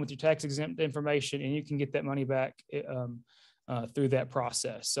send in with your tax exempt information, and you can get that money back through that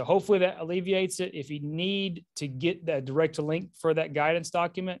process. So hopefully that alleviates it. If you need to get that direct link for that guidance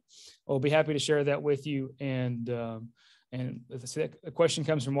document, we'll be happy to share that with you. And the question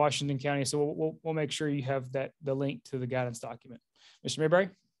comes from Washington County, so we'll make sure you have the link to the guidance document. Mr. Mayberry.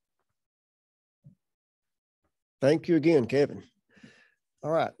 Thank you again, Kevin. All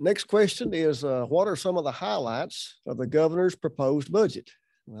right, next question is, what are some of the highlights of the governor's proposed budget?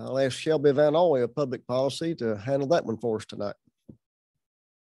 I'll ask Shelby Van Alway of Public Policy to handle that one for us tonight.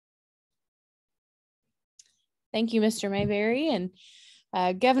 Thank you, Mr. Mayberry.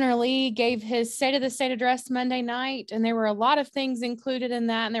 And Governor Lee gave his State of the State address Monday night, and there were a lot of things included in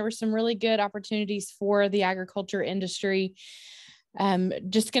that, and there were some really good opportunities for the agriculture industry.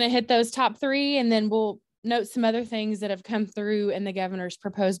 Just going to hit those top 3, and then we'll note some other things that have come through in the governor's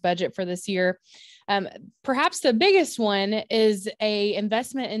proposed budget for this year. Perhaps the biggest one is a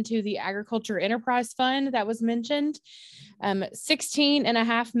investment into the Agriculture Enterprise Fund that was mentioned.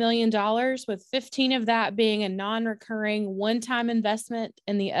 $16.5 million, with 15 of that being a non-recurring one-time investment,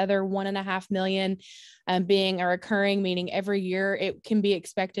 and the other $1.5 million being a recurring, meaning every year it can be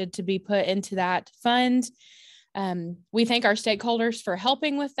expected to be put into that fund. We thank our stakeholders for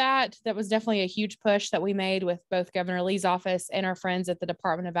helping with that. That was definitely a huge push that we made with both Governor Lee's office and our friends at the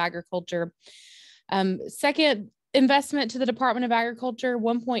Department of Agriculture. Second investment to the Department of Agriculture,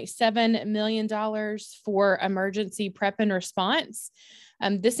 $1.7 million for emergency prep and response.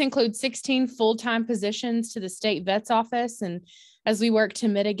 This includes 16 full-time positions to the state vet's office. And as we work to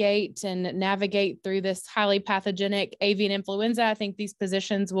mitigate and navigate through this highly pathogenic avian influenza, I think these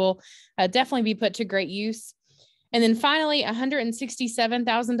positions will definitely be put to great use. And then finally,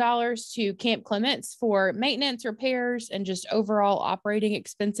 $167,000 to Camp Clements for maintenance, repairs, and just overall operating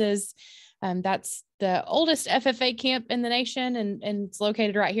expenses. That's the oldest FFA camp in the nation, and it's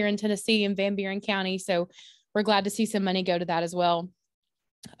located right here in Tennessee in Van Buren County. So we're glad to see some money go to that as well.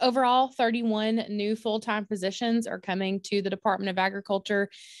 Overall, 31 new full-time positions are coming to the Department of Agriculture,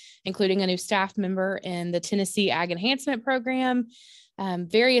 including a new staff member in the Tennessee Ag Enhancement Program,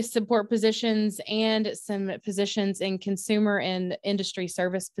 various support positions, and some positions in consumer and industry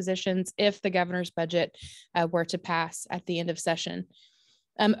service positions if the governor's budget were to pass at the end of session.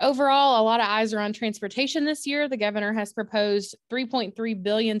 Overall, a lot of eyes are on transportation this year. The governor has proposed $3.3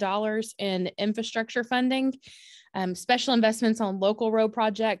 billion in infrastructure funding. Special investments on local road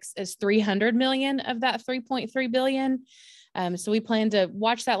projects is $300 million of that $3.3 billion. So we plan to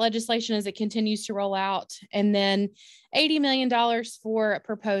watch that legislation as it continues to roll out. And then $80 million for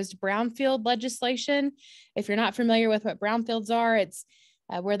proposed brownfield legislation. If you're not familiar with what brownfields are, it's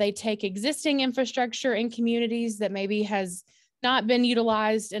where they take existing infrastructure in communities that maybe has not been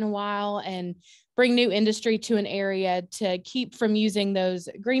utilized in a while and bring new industry to an area to keep from using those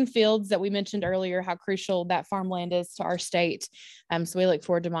green fields that we mentioned earlier, how crucial that farmland is to our state. So we look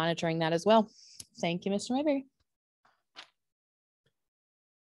forward to monitoring that as well. Thank you, Mr. Mayberry.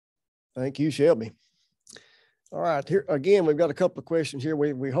 Thank you, Shelby. All right, here again, we've got a couple of questions here.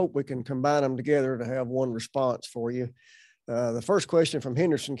 We hope we can combine them together to have one response for you. The first question from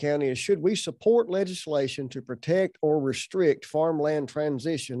Henderson County is, should we support legislation to protect or restrict farmland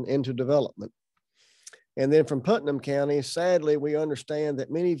transition into development? And then from Putnam County, sadly, we understand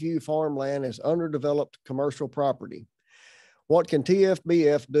that many view farmland as underdeveloped commercial property. What can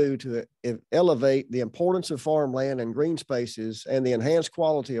TFBF do to elevate the importance of farmland and green spaces and the enhanced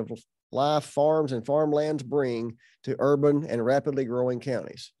quality of life farms and farmlands bring to urban and rapidly growing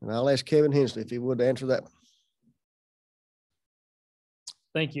counties? And I'll ask Kevin Hensley if he would answer that one.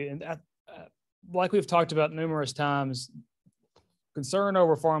 Thank you. And like we've talked about numerous times, concern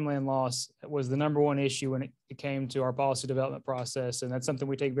over farmland loss was the #1 issue when it came to our policy development process. And that's something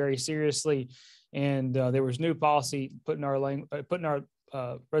we take very seriously. And there was new policy put in our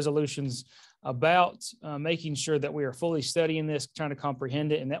resolutions about making sure that we are fully studying this, trying to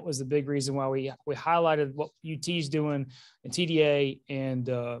comprehend it. And that was the big reason why we highlighted what UT's doing, and TDA and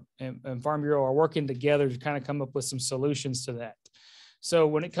Farm Bureau are working together to kind of come up with some solutions to that. So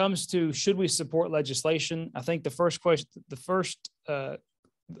when it comes to should we support legislation, I think the first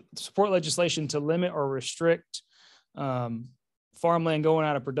support legislation to limit or restrict farmland going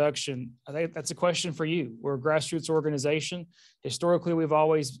out of production, I think that's a question for you. We're a grassroots organization. Historically, we've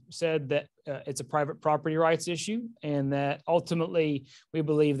always said that it's a private property rights issue, and that ultimately we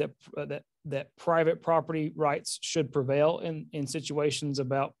believe that private property rights should prevail in situations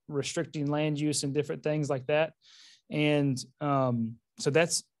about restricting land use and different things like that. And so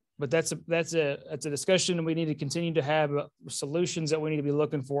that's a discussion, and we need to continue to have solutions that we need to be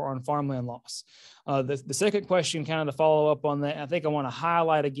looking for on farmland loss. The second question, kind of to follow up on that, I think I want to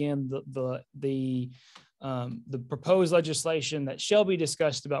highlight again the proposed legislation that Shelby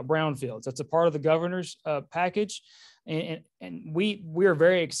discussed about brownfields. That's a part of the governor's package, and we are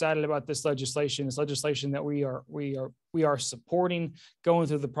very excited about this legislation. It's legislation that we are supporting going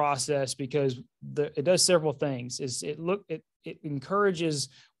through the process, because it does several things. It encourages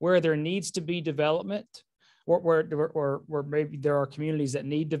where there needs to be development, or where maybe there are communities that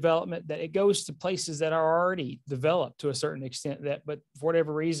need development, that it goes to places that are already developed to a certain extent, but for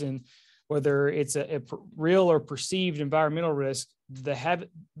whatever reason, whether it's a real or perceived environmental risk,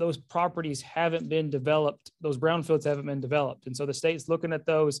 those properties haven't been developed, those brownfields haven't been developed. And so the state's looking at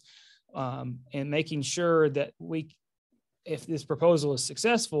those and making sure that if this proposal is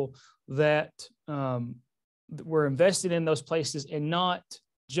successful, that we're invested in those places and not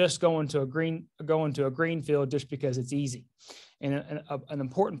just going to a green field just because it's easy. And an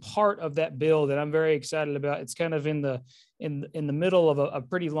important part of that bill that I'm very excited about, it's kind of in the middle of a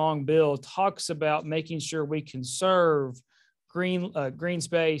pretty long bill, talks about making sure we conserve green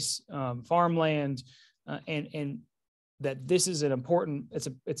space, farmland, and that this is an important,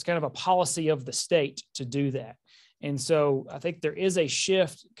 it's kind of a policy of the state to do that. And so I think there is a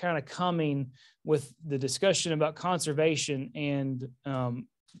shift kind of coming with the discussion about conservation and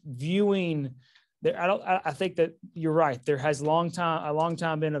viewing. I think that you're right. There has a long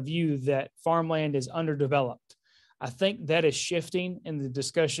time been a view that farmland is underdeveloped. I think that is shifting in the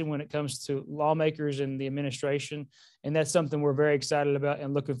discussion when it comes to lawmakers and the administration. And that's something we're very excited about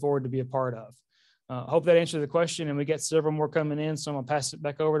and looking forward to be a part of. Hope that answered the question, and we got several more coming in. So I'm gonna pass it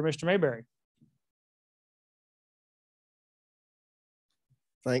back over to Mr. Mayberry.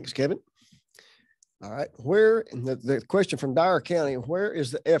 Thanks, Kevin. All right, the question from Dyer County, where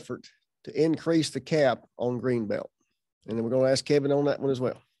is the effort to increase the cap on Greenbelt? And then we're going to ask Kevin on that one as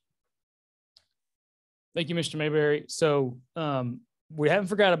well. Thank you, Mr. Mayberry. So we haven't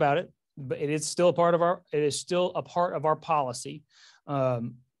forgot about it, but it is still a part of our policy.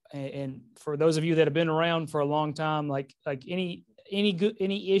 And for those of you that have been around for a long time, like any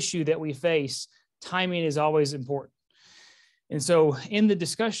issue that we face, timing is always important. And so in the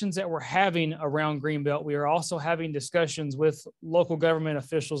discussions that we're having around Greenbelt, we are also having discussions with local government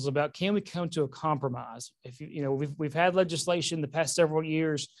officials about, can we come to a compromise? If we've had legislation the past several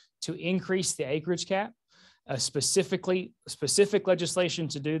years to increase the acreage cap, specific legislation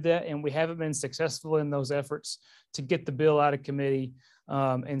to do that, and we haven't been successful in those efforts to get the bill out of committee.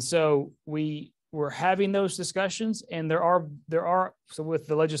 And so we're having those discussions, and so with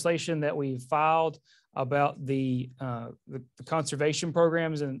the legislation that we filed about the conservation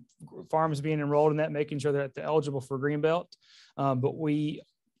programs and farms being enrolled in that, making sure that they're eligible for Greenbelt. But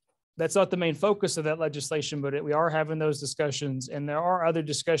that's not the main focus of that legislation, but we are having those discussions, and there are other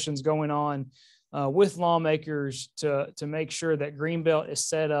discussions going on with lawmakers to make sure that Greenbelt is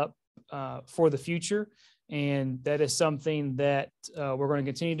set up for the future. And that is something that we're going to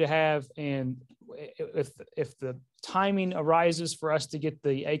continue to have. And if the timing arises for us to get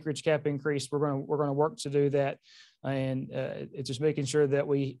the acreage cap increase, we're going to work to do that. And it's just making sure that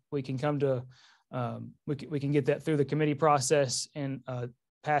we can come to we can get that through the committee process and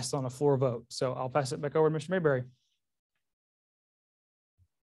passed on a floor vote. So I'll pass it back over to Mr. Mayberry.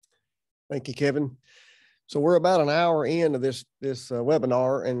 Thank you, Kevin. So we're about an hour into this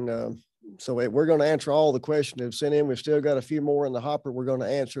webinar, and so we're going to answer all the questions that have sent in. We've still got a few more in the hopper we're going to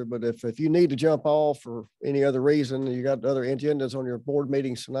answer, but if you need to jump off for any other reason, you got other agendas on your board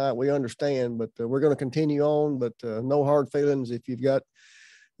meetings tonight, we understand, but we're going to continue on, but no hard feelings if you've got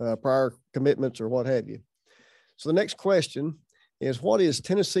prior commitments or what have you. So the next question is, what is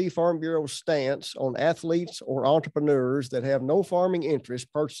Tennessee Farm Bureau's stance on athletes or entrepreneurs that have no farming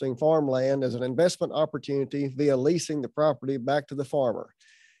interest purchasing farmland as an investment opportunity via leasing the property back to the farmer?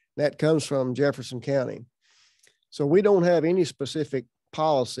 That comes from Jefferson County. So we don't have any specific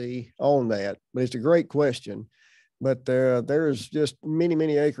policy on that, but it's a great question. But there's just many,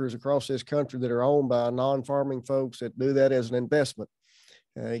 many acres across this country that are owned by non-farming folks that do that as an investment.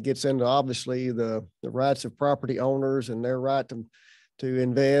 It gets into obviously the rights of property owners and their right to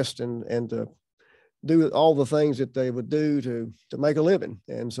invest and to do all the things that they would do to make a living.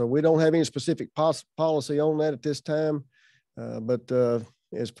 And so we don't have any specific policy on that at this time, but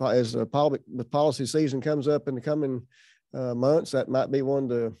as the policy season comes up in the coming months, that might be one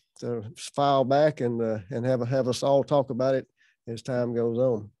to file back and have us all talk about it as time goes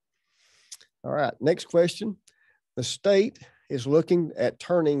on. All right, next question. The state is looking at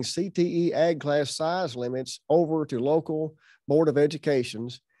turning CTE ag class size limits over to local Board of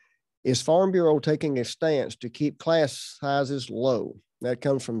Educations. Is Farm Bureau taking a stance to keep class sizes low? That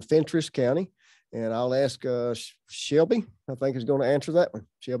comes from Fentress County. And I'll ask Shelby, I think, is going to answer that one.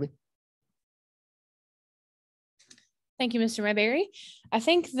 Shelby. Thank you, Mr. Mayberry. I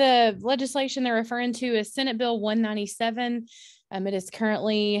think the legislation they're referring to is Senate Bill 197.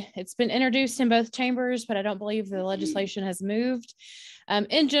 It's been introduced in both chambers, but I don't believe the legislation has moved.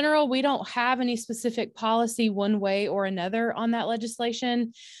 In general, we don't have any specific policy one way or another on that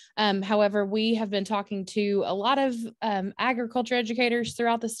legislation. However, we have been talking to a lot of agriculture educators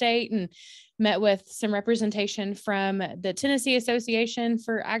throughout the state and met with some representation from the Tennessee Association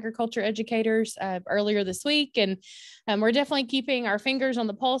for Agriculture Educators earlier this week. And we're definitely keeping our fingers on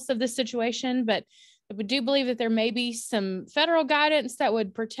the pulse of this situation, but we do believe that there may be some federal guidance that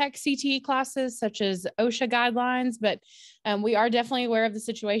would protect CTE classes, such as OSHA guidelines, but we are definitely aware of the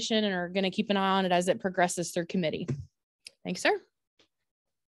situation and are going to keep an eye on it as it progresses through committee. Thanks, sir.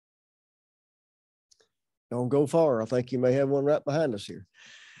 Don't go far. I think you may have one right behind us here.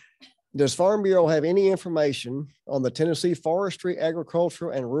 Does Farm Bureau have any information on the Tennessee Forestry,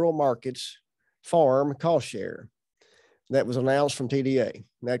 Agricultural, and Rural Markets Farm Cost Share that was announced from TDA?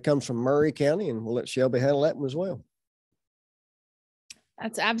 And that comes from Murray County, and we'll let Shelby handle that one as well.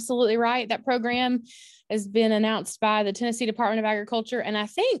 That's absolutely right. That program has been announced by the Tennessee Department of Agriculture, and I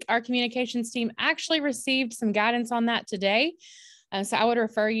think our communications team actually received some guidance on that today. So I would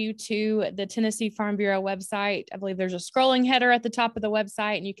refer you to the Tennessee Farm Bureau website. I believe there's a scrolling header at the top of the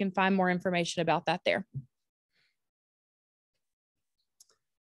website, and you can find more information about that there.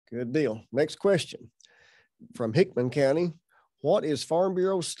 Good deal. Next question from Hickman County. What is Farm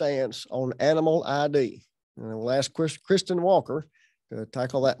Bureau's stance on animal ID? And we'll ask Kristen Walker to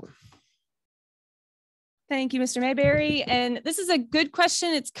tackle that one. Thank you, Mr. Mayberry. And this is a good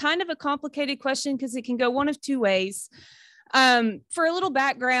question. It's kind of a complicated question because it can go one of two ways. For a little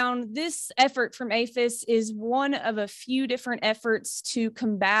background, this effort from APHIS is one of a few different efforts to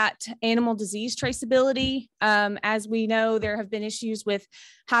combat animal disease traceability. As we know, there have been issues with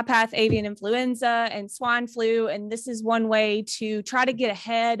high-path avian influenza and swine flu, and this is one way to try to get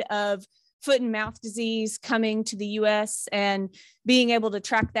ahead of foot and mouth disease coming to the U.S. and being able to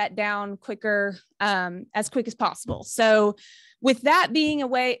track that down quicker, as quick as possible. So with that being a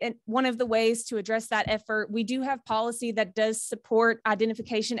way, one of the ways to address that effort, we do have policy that does support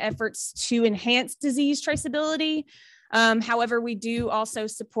identification efforts to enhance disease traceability. However, we do also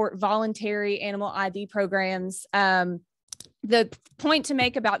support voluntary animal ID programs. The point to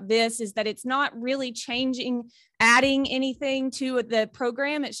make about this is that it's not really adding anything to the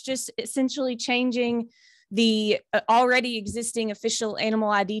program. It's just essentially changing the already existing official animal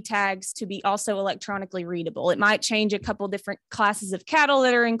ID tags to be also electronically readable. It might change a couple different classes of cattle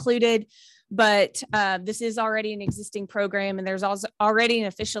that are included, but this is already an existing program, and there's also already an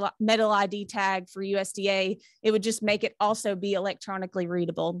official metal ID tag for USDA. It would just make it also be electronically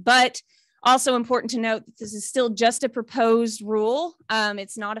readable. But also important to note that this is still just a proposed rule.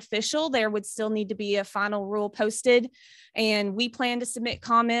 It's not official. There would still need to be a final rule posted, and we plan to submit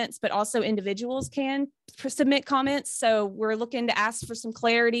comments, but also individuals can submit comments. So we're looking to ask for some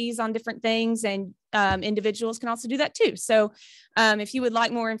clarities on different things, and individuals can also do that too. So if you would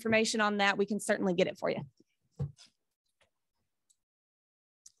like more information on that, we can certainly get it for you.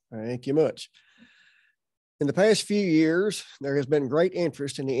 Thank you much. In the past few years, there has been great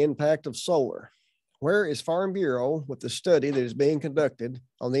interest in the impact of solar. Where is Farm Bureau with the study that is being conducted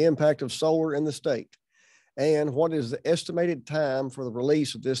on the impact of solar in the state? And what is the estimated time for the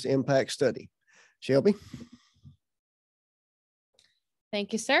release of this impact study? Shelby?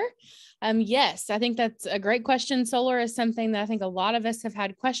 Thank you, sir. Yes, I think that's a great question. Solar is something that I think a lot of us have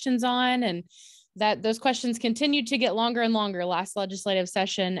had questions on, and that those questions continued to get longer and longer last legislative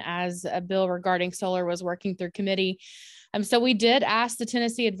session as a bill regarding solar was working through committee. So we did ask the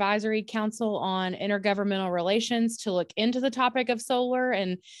Tennessee Advisory Council on Intergovernmental Relations to look into the topic of solar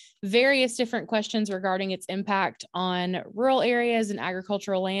and various different questions regarding its impact on rural areas and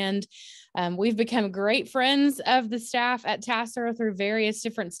agricultural land. We've become great friends of the staff at TASSR through various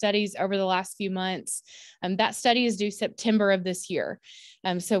different studies over the last few months. That study is due September of this year.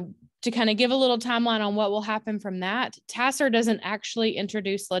 So to kind of give a little timeline on what will happen from that, TASSR doesn't actually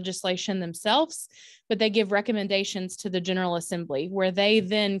introduce legislation themselves, but they give recommendations to the General Assembly where they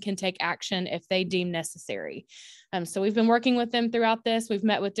then can take action if they deem necessary. So we've been working with them throughout this. We've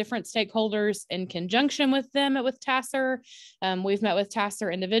met with different stakeholders in conjunction with them with TASSR. We've met with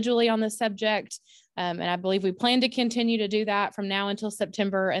TASSR individually on this subject. And I believe we plan to continue to do that from now until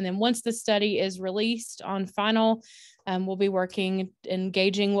September. And then once the study is released on final, we'll be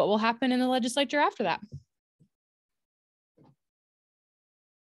engaging what will happen in the legislature after that.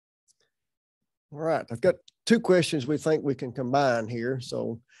 All right, I've got two questions we think we can combine here.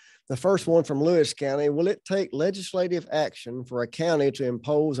 So the first one from Lewis County, will it take legislative action for a county to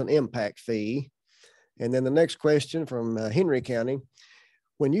impose an impact fee? And then the next question from Henry County,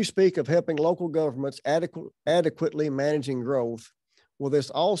 when you speak of helping local governments adequately managing growth, will this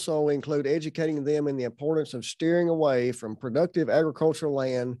also include educating them in the importance of steering away from productive agricultural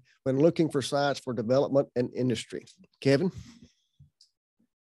land when looking for sites for development and industry? Kevin?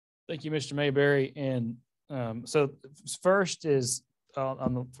 Thank you, Mr. Mayberry. And so first is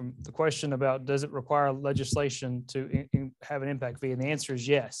from the question about does it require legislation to have an impact fee? And the answer is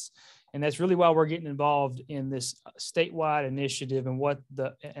yes. And that's really why we're getting involved in this statewide initiative and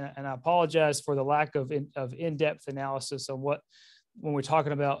and I apologize for the lack of in-depth analysis on when we're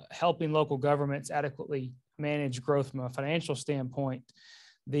talking about helping local governments adequately manage growth from a financial standpoint.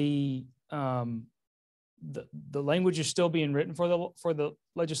 The language is still being written for the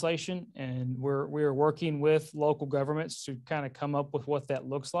legislation, and we're working with local governments to kind of come up with what that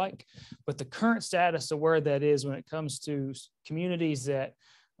looks like. But the current status of where that is when it comes to communities that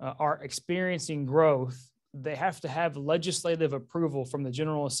are experiencing growth, they have to have legislative approval from the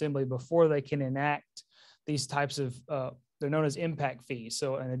General Assembly before they can enact these types of, they're known as impact fees.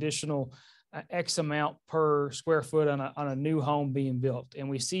 So an additional X amount per square foot on a new home being built.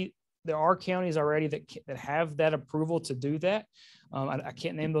 And we see there are counties already that have that approval to do that. I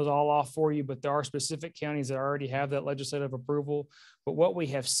can't name those all off for you, but there are specific counties that already have that legislative approval. But what we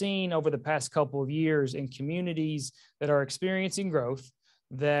have seen over the past couple of years in communities that are experiencing growth,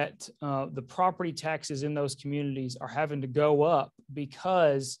 that the property taxes in those communities are having to go up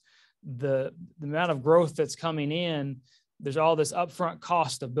because the amount of growth that's coming in, there's all this upfront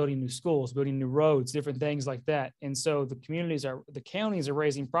cost of building new schools, building new roads, different things like that. And so the counties are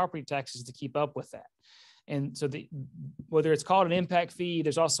raising property taxes to keep up with that. And so whether it's called an impact fee,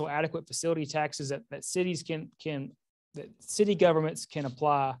 there's also adequate facility taxes that cities that city governments can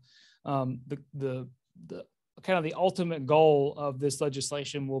apply. The kind of the ultimate goal of this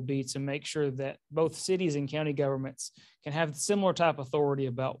legislation will be to make sure that both cities and county governments can have similar type authority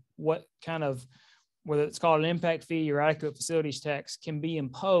about what kind of, whether it's called an impact fee or adequate facilities tax, can be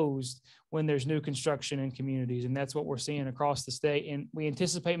imposed when there's new construction in communities. And that's what we're seeing across the state. And we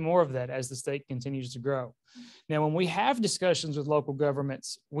anticipate more of that as the state continues to grow. Now, when we have discussions with local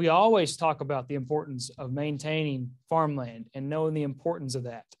governments, we always talk about the importance of maintaining farmland and knowing the importance of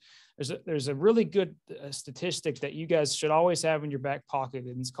that. There's a really good statistic that you guys should always have in your back pocket,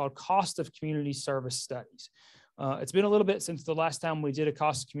 and it's called cost of community service studies. It's been a little bit since the last time we did a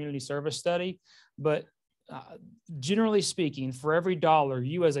cost of community service study, but generally speaking, for every dollar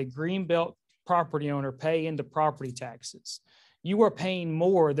you as a Greenbelt property owner pay into property taxes, you are paying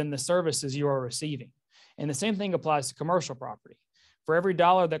more than the services you are receiving. And the same thing applies to commercial property. For every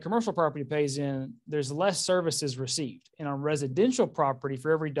dollar that commercial property pays in, there's less services received. And on residential property,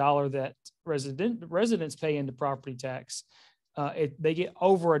 for every dollar that residents pay into property tax, they get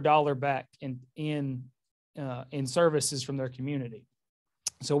over $1 back in services from their community.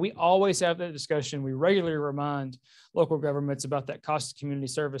 So we always have that discussion. We regularly remind local governments about that cost of community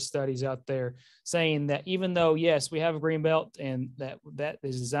service studies out there, saying that even though, yes, we have a Greenbelt and that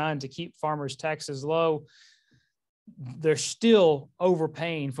is designed to keep farmers' taxes low, they're still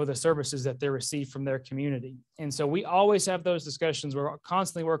overpaying for the services that they receive from their community. And so we always have those discussions. We're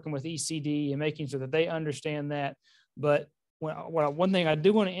constantly working with ECD and making sure that they understand that. But one thing I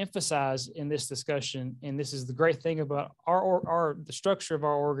do want to emphasize in this discussion, and this is the great thing about the structure of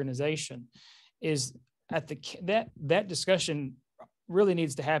our organization, is that discussion really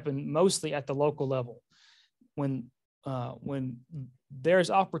needs to happen mostly at the local level. When there's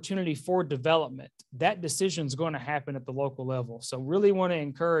opportunity for development, that decision is going to happen at the local level. So really want to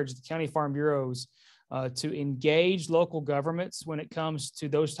encourage the county farm bureaus to engage local governments when it comes to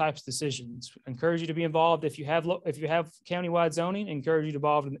those types of decisions. Encourage you to be involved. If you have countywide zoning, encourage you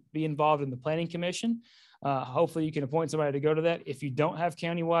to be involved in the planning commission. Hopefully you can appoint somebody to go to that. If you don't have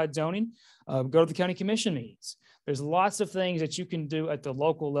countywide zoning, go to the county commission meetings. There's lots of things that you can do at the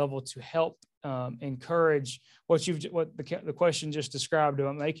local level to help encourage what the question just described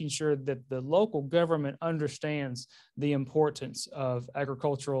about making sure that the local government understands the importance of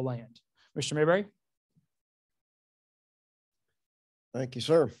agricultural land. Mr. Mayberry? Thank you,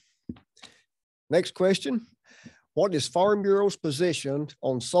 sir. Next question. What is Farm Bureau's position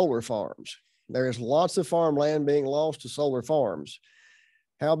on solar farms? There is lots of farmland being lost to solar farms.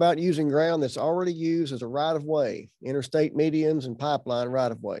 How about using ground that's already used as a right-of-way, interstate medians and pipeline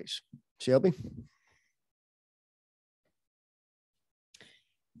right-of-ways? Shelby?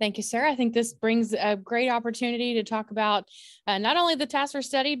 Thank you, sir. I think this brings a great opportunity to talk about not only the TASR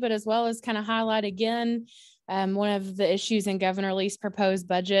study, but as well as kind of highlight again one of the issues in Governor Lee's proposed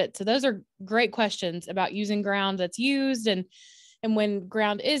budget. So those are great questions about using ground that's used, and when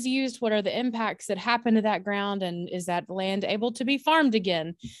ground is used, what are the impacts that happen to that ground, and is that land able to be farmed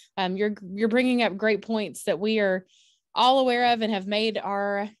again? You're bringing up great points that we are all aware of and have made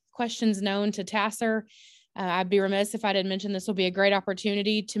our questions known to TASR. I'd be remiss if I didn't mention this will be a great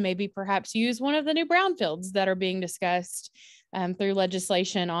opportunity to maybe perhaps use one of the new brownfields that are being discussed through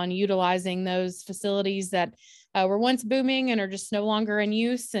legislation on utilizing those facilities that were once booming and are just no longer in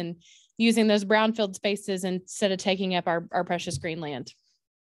use, and using those brownfield spaces instead of taking up our precious green land.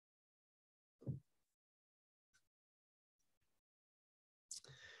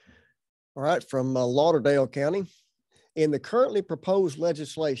 All right, from Lauderdale County. In the currently proposed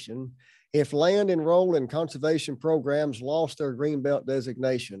legislation, if land enrolled in conservation programs lost their Greenbelt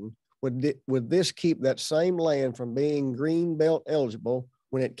designation, would this keep that same land from being Greenbelt eligible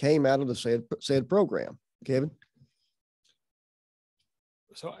when it came out of the said program? Kevin?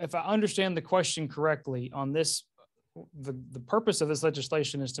 So if I understand the question correctly on this, the purpose of this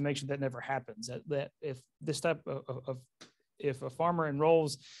legislation is to make sure that never happens, that if this type of if a farmer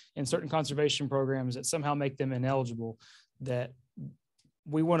enrolls in certain conservation programs that somehow make them ineligible, that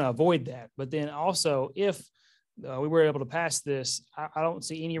we want to avoid that. But then also, if we were able to pass this, I don't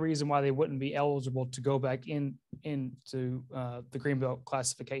see any reason why they wouldn't be eligible to go back into the Greenbelt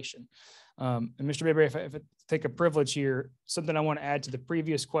classification. And Mr. Mayberry, if I take a privilege here, something I want to add to the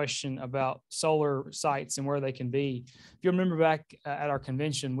previous question about solar sites and where they can be. If you remember back at our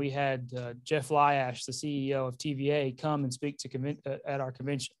convention, we had Jeff Lyash, the CEO of TVA, come and speak to at our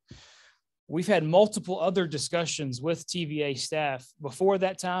convention. We've had multiple other discussions with TVA staff before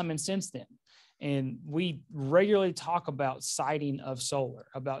that time and since then. And we regularly talk about siting of solar,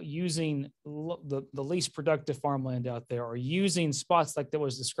 about using the least productive farmland out there, or using spots like that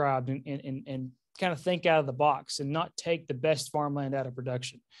was described, and kind of think out of the box and not take the best farmland out of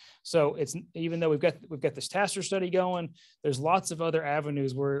production. So it's, even though we've got this TASR study going, there's lots of other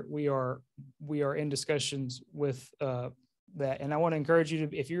avenues where we are in discussions with that. And I want to encourage you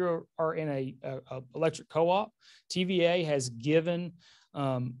to, if you are in a electric co-op, TVA has given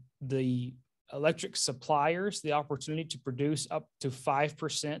the electric suppliers the opportunity to produce up to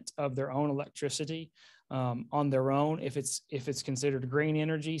 5% of their own electricity on their own if it's considered green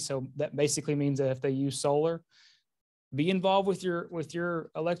energy. So that basically means that if they use solar, be involved with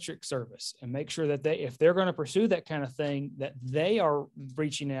your electric service and make sure that if they're going to pursue that kind of thing, that they are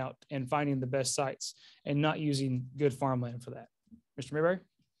reaching out and finding the best sites and not using good farmland for that. Mr. Mayberry?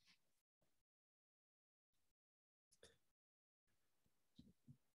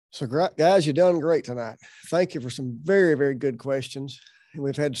 So guys, you've done great tonight. Thank you for some very, very good questions. And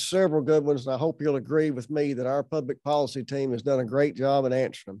we've had several good ones, and I hope you'll agree with me that our public policy team has done a great job in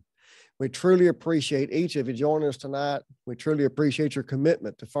answering them. We truly appreciate each of you joining us tonight. We truly appreciate your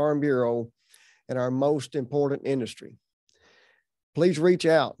commitment to Farm Bureau and our most important industry. Please reach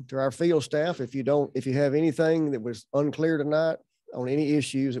out to our field staff if you have anything that was unclear tonight on any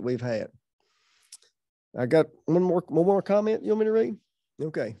issues that we've had. I got one more comment you want me to read?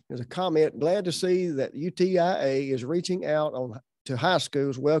 Okay, there's a comment. Glad to see that UTIA is reaching out to high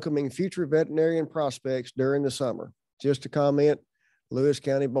schools welcoming future veterinarian prospects during the summer. Just a comment, Lewis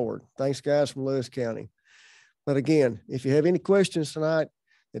County Board. Thanks, guys, from Lewis County. But again, if you have any questions tonight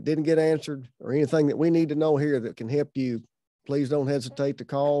that didn't get answered or anything that we need to know here that can help you, please don't hesitate to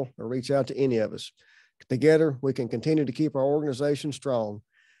call or reach out to any of us. Together, we can continue to keep our organization strong.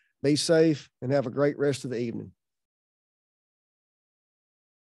 Be safe and have a great rest of the evening.